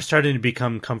are starting to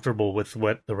become comfortable with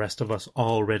what the rest of us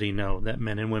already know, that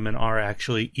men and women are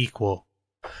actually equal.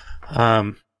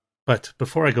 But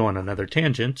before I go on another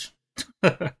tangent,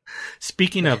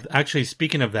 speaking of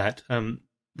that,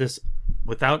 this,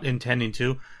 without intending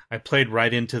to, I played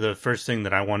right into the first thing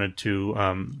that I wanted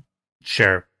to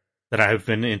share that I've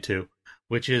been into,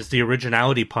 which is the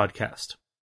Originality podcast.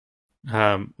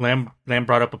 Lamb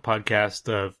brought up a podcast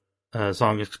of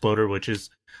Song Exploder, which is,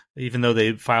 even though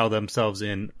they file themselves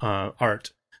in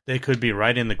art, they could be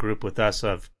right in the group with us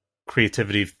of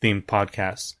creativity-themed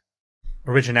podcasts.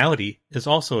 Originality is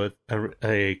also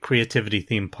a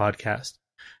creativity-themed podcast.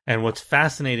 And what's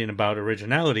fascinating about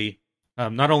Originality,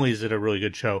 not only is it a really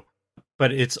good show,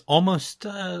 but it's almost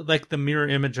like the mirror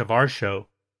image of our show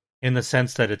in the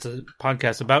sense that it's a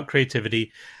podcast about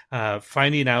creativity,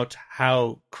 finding out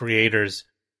how creators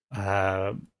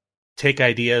take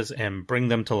ideas and bring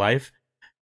them to life.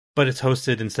 But it's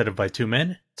hosted, instead of by two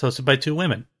men, it's hosted by two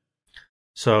women.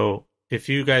 So if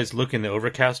you guys look in the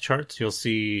Overcast charts, you'll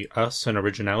see us and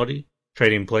Originality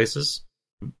trading places,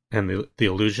 and the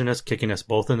Illusionist kicking us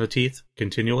both in the teeth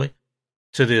continually.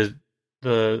 To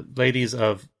the ladies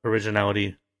of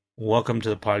Originality, welcome to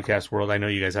the podcast world. I know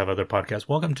you guys have other podcasts.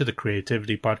 Welcome to the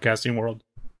creativity podcasting world.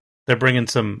 They're bringing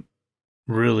some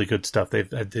really good stuff. They've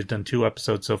done 2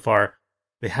 episodes so far.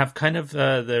 They have kind of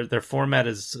their format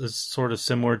is sort of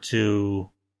similar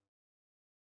to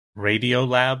Radio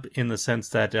Lab in the sense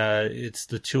that it's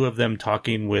the two of them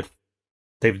talking with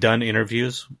they've done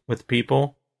interviews with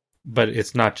people, but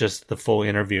it's not just the full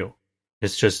interview.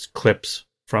 It's just clips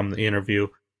from the interview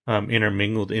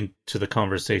intermingled into the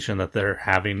conversation that they're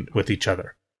having with each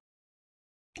other.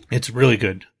 It's really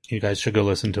good. You guys should go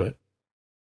listen to it.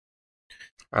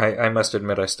 I must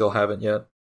admit I still haven't yet.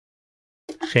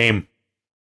 Shame.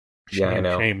 Yeah, I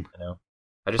know. Shame. I know.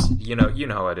 I just you know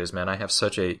how it is, man. I have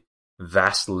such a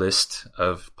vast list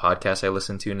of podcasts I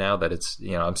listen to now that it's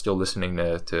I'm still listening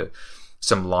to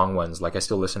some long ones. Like I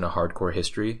still listen to Hardcore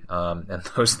History, and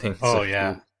those things. Oh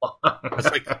yeah,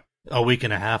 that's like a week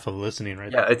and a half of listening,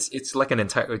 right? Yeah, it's like an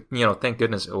entire. Thank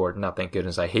goodness, or not thank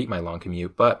goodness. I hate my long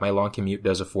commute, but my long commute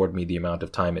does afford me the amount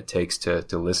of time it takes to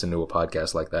listen to a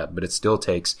podcast like that. But it still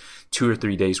takes 2 or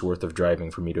 3 days worth of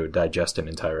driving for me to digest an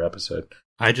entire episode.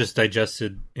 I just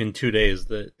digested in 2 days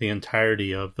the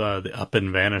entirety of the Up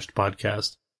and Vanished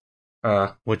podcast,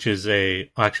 which is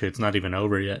actually it's not even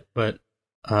over yet, but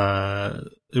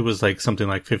it was like something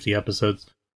like 50 episodes.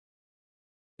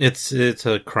 It's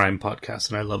a crime podcast,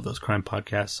 and I love those crime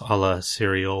podcasts, a la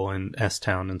Serial and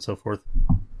S-Town and so forth.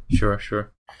 Sure.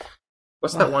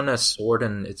 What's that one?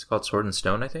 It's called Sword and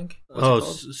Stone, I think.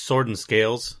 Sword and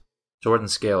Scales. Sword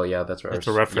and Scale, yeah, that's right. It's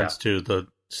a reference to the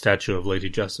statue of Lady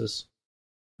Justice.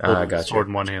 Gotcha. Sword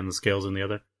in one hand, the scales in the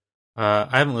other.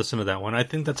 I haven't listened to that one. I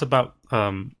think that's about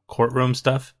courtroom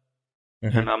stuff,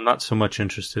 and I'm not so much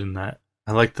interested in that.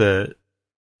 I like the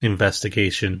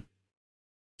investigation.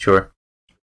 Sure.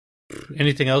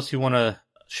 Anything else you want to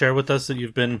share with us that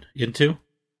you've been into?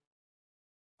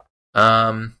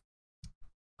 I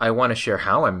want to share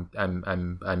how I'm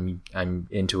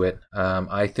into it.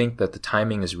 I think that the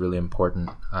timing is really important.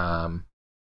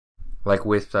 Like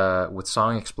with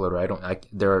Song Exploder,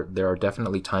 there are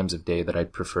definitely times of day that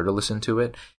I'd prefer to listen to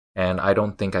it, and I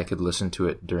don't think I could listen to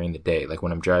it during the day, like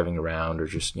when I'm driving around or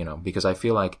just, because I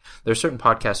feel like there's certain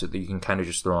podcasts that you can kind of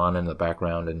just throw on in the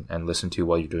background and listen to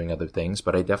while you're doing other things.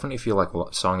 But I definitely feel like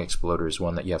Song Exploder is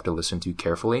one that you have to listen to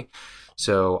carefully.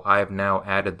 So I have now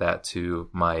added that to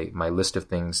my list of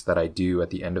things that I do at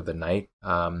the end of the night.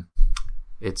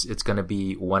 It's going to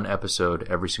be one episode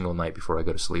every single night before I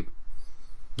go to sleep.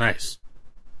 Nice.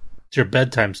 It's your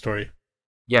bedtime story.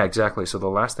 Yeah, exactly. So the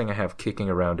last thing I have kicking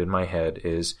around in my head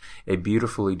is a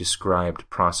beautifully described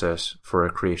process for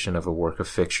a creation of a work of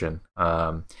fiction.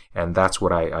 And that's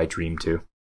what I dream to.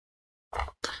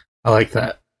 I like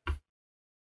that.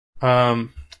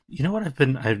 You know what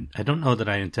I don't know that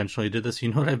I intentionally did this.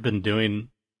 You know what I've been doing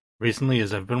recently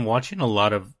is I've been watching a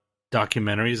lot of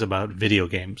documentaries about video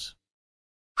games.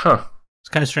 Huh. It's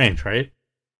kind of strange, right?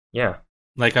 Yeah.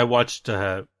 Like I watched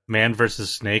Man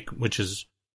vs. Snake, which is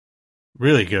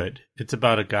really good. It's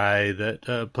about a guy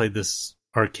that played this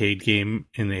arcade game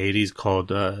in the 80s called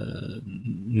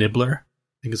Nibbler.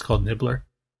 I think it's called Nibbler.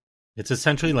 It's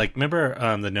essentially like, remember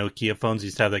the Nokia phones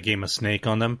used to have that game of Snake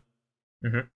on them?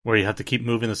 Mm-hmm. Where you have to keep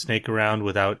moving the snake around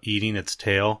without eating its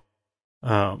tail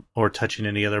or touching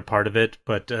any other part of it,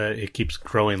 but it keeps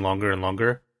growing longer and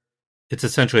longer. It's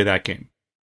essentially that game.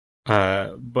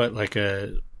 But like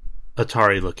a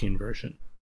Atari-looking version.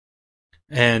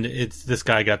 And it's this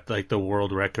guy got like the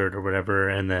world record or whatever,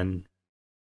 and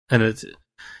it's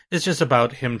just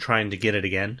about him trying to get it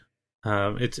again.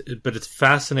 But it's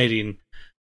fascinating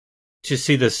to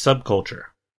see this subculture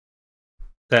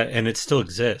and it still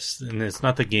exists, and it's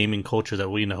not the gaming culture that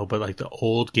we know, but like the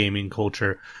old gaming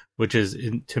culture, which is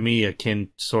to me akin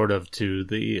sort of to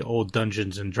the old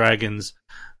Dungeons and Dragons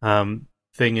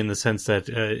thing, in the sense that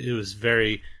it was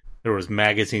there was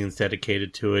magazines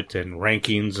dedicated to it and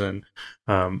rankings, and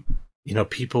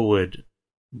people would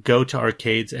go to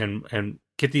arcades and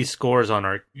get these scores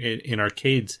in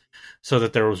arcades so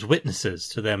that there was witnesses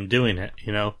to them doing it,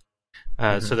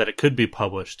 so that it could be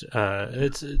published.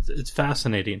 It's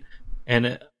fascinating,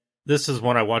 and this is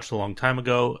one I watched a long time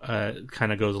ago. It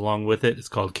kind of goes along with it. It's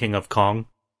called King of Kong,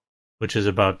 which is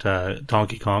about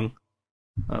Donkey Kong.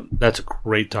 That's a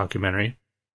great documentary.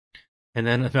 And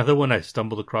then another one I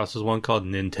stumbled across is one called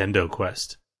Nintendo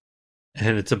Quest.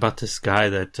 And it's about this guy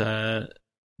that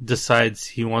decides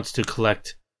he wants to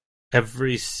collect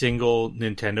every single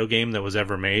Nintendo game that was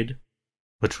ever made,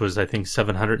 which was, I think,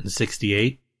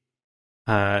 768.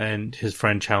 And his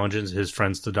friend his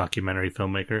friend's the documentary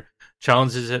filmmaker,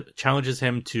 challenges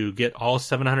him to get all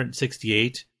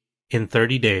 768 in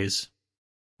 30 days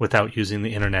without using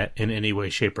the internet in any way,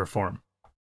 shape, or form.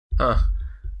 Huh.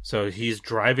 So he's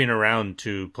driving around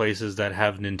to places that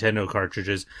have Nintendo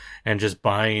cartridges and just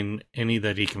buying any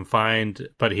that he can find,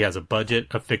 but he has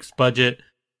a fixed budget,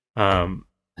 and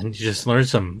you just learn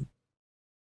some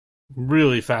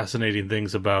really fascinating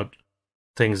things about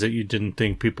things that you didn't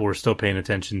think people were still paying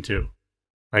attention to.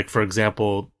 Like, for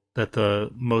example, that the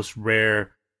most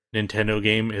rare Nintendo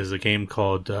game is a game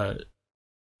called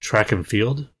Track and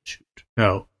Field?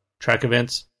 No, Track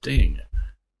Events? Dang.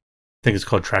 I think it's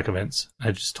called Track Events.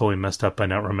 I just totally messed up by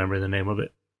not remembering the name of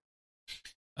it.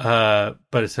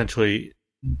 But essentially,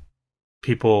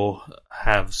 people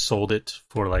have sold it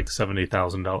for like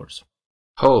 $70,000.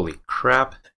 Holy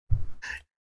crap.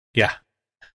 Yeah.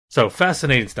 So,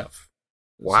 fascinating stuff.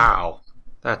 Wow.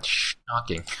 That's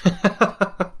shocking.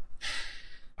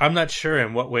 I'm not sure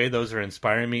in what way those are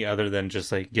inspiring me other than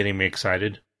just like getting me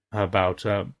excited about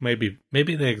maybe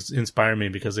they inspire me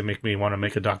because they make me want to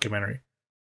make a documentary.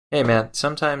 Hey man,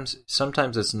 sometimes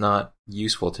it's not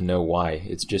useful to know why.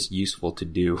 It's just useful to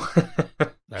do.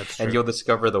 That's true. And you'll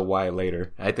discover the why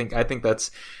later. I think that's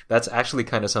actually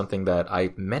kind of something that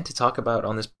I meant to talk about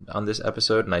on this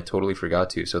episode, and I totally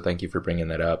forgot to. So thank you for bringing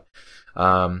that up.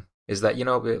 Is that,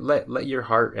 let your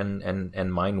heart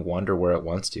and mind wander where it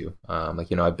wants to.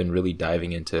 I've been really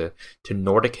diving into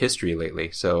Nordic history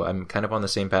lately, so I'm kind of on the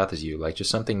same path as you. Like,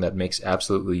 just something that makes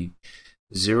absolutely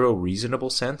zero reasonable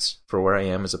sense for where I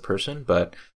am as a person,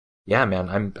 but yeah,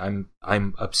 man,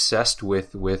 I'm obsessed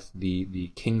with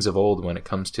the kings of old when it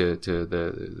comes to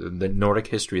the Nordic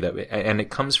history and it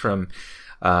comes from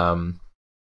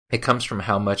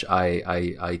how much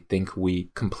I think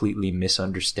we completely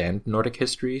misunderstand Nordic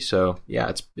history. So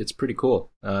yeah, it's pretty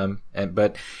cool.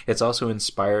 But it's also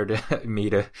inspired me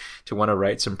to want to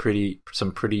write some pretty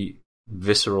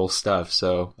visceral stuff.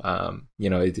 So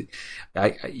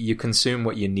you consume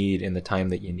what you need in the time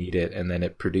that you need it, and then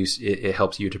it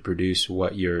helps you to produce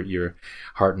what your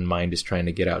heart and mind is trying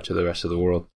to get out to the rest of the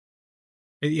world.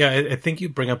 Yeah, I think you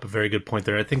bring up a very good point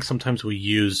there. I think sometimes we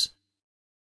use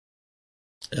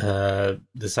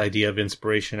this idea of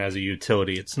inspiration as a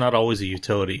utility. It's not always a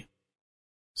utility.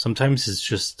 Sometimes it's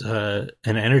just an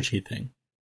energy thing.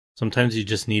 Sometimes you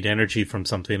just need energy from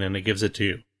something and it gives it to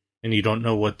you. And you don't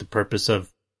know what the purpose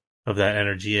of that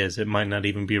energy is. It might not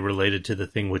even be related to the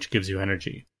thing which gives you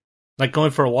energy. Like going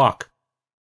for a walk.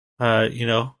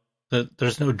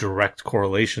 There's no direct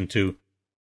correlation to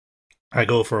I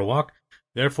go for a walk,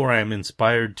 therefore I am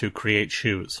inspired to create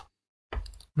shoes.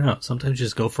 No, sometimes you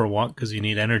just go for a walk because you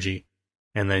need energy.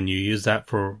 And then you use that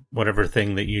for whatever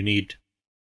thing that you need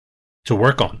to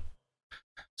work on.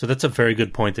 So that's a very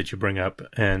good point that you bring up.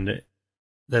 And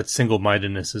that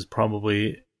single-mindedness is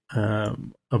probably a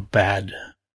bad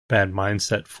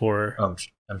mindset for...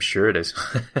 I'm sure it is.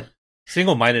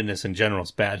 Single-mindedness in general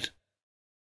is bad.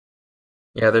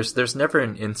 Yeah, there's never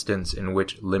an instance in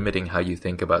which limiting how you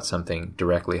think about something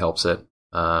directly helps it.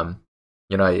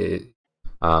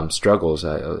 Struggles.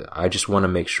 I just want to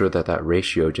make sure that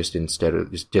ratio just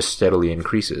steadily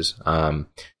increases.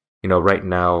 Right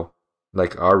now,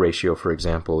 like our ratio, for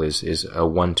example, is a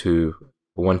 1 to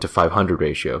 500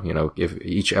 ratio. If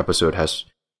each episode has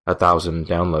 1,000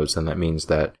 downloads, then that means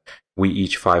that we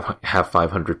each have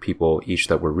 500 people each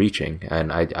that we're reaching,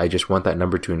 and I just want that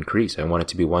number to increase. I want it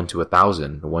to be 1 to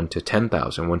 1,000, 1 to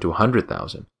 10,000, 1 to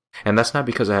 100,000. And that's not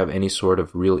because I have any sort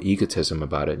of real egotism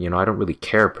about it. I don't really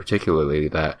care particularly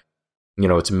that,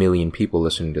 it's 1 million people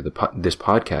listening to this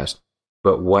podcast.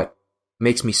 But what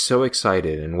makes me so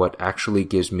excited and what actually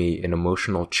gives me an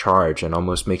emotional charge and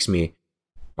almost brings me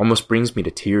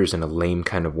to tears in a lame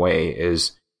kind of way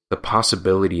is the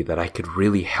possibility that I could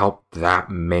really help that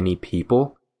many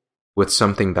people with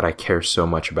something that I care so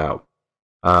much about.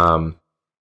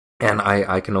 And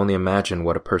I can only imagine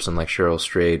what a person like Cheryl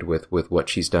Strayed, with what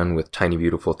she's done with Tiny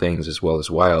Beautiful Things as well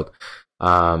as Wild,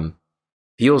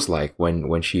 feels like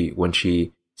when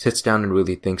she sits down and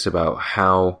really thinks about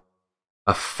how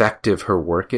effective her work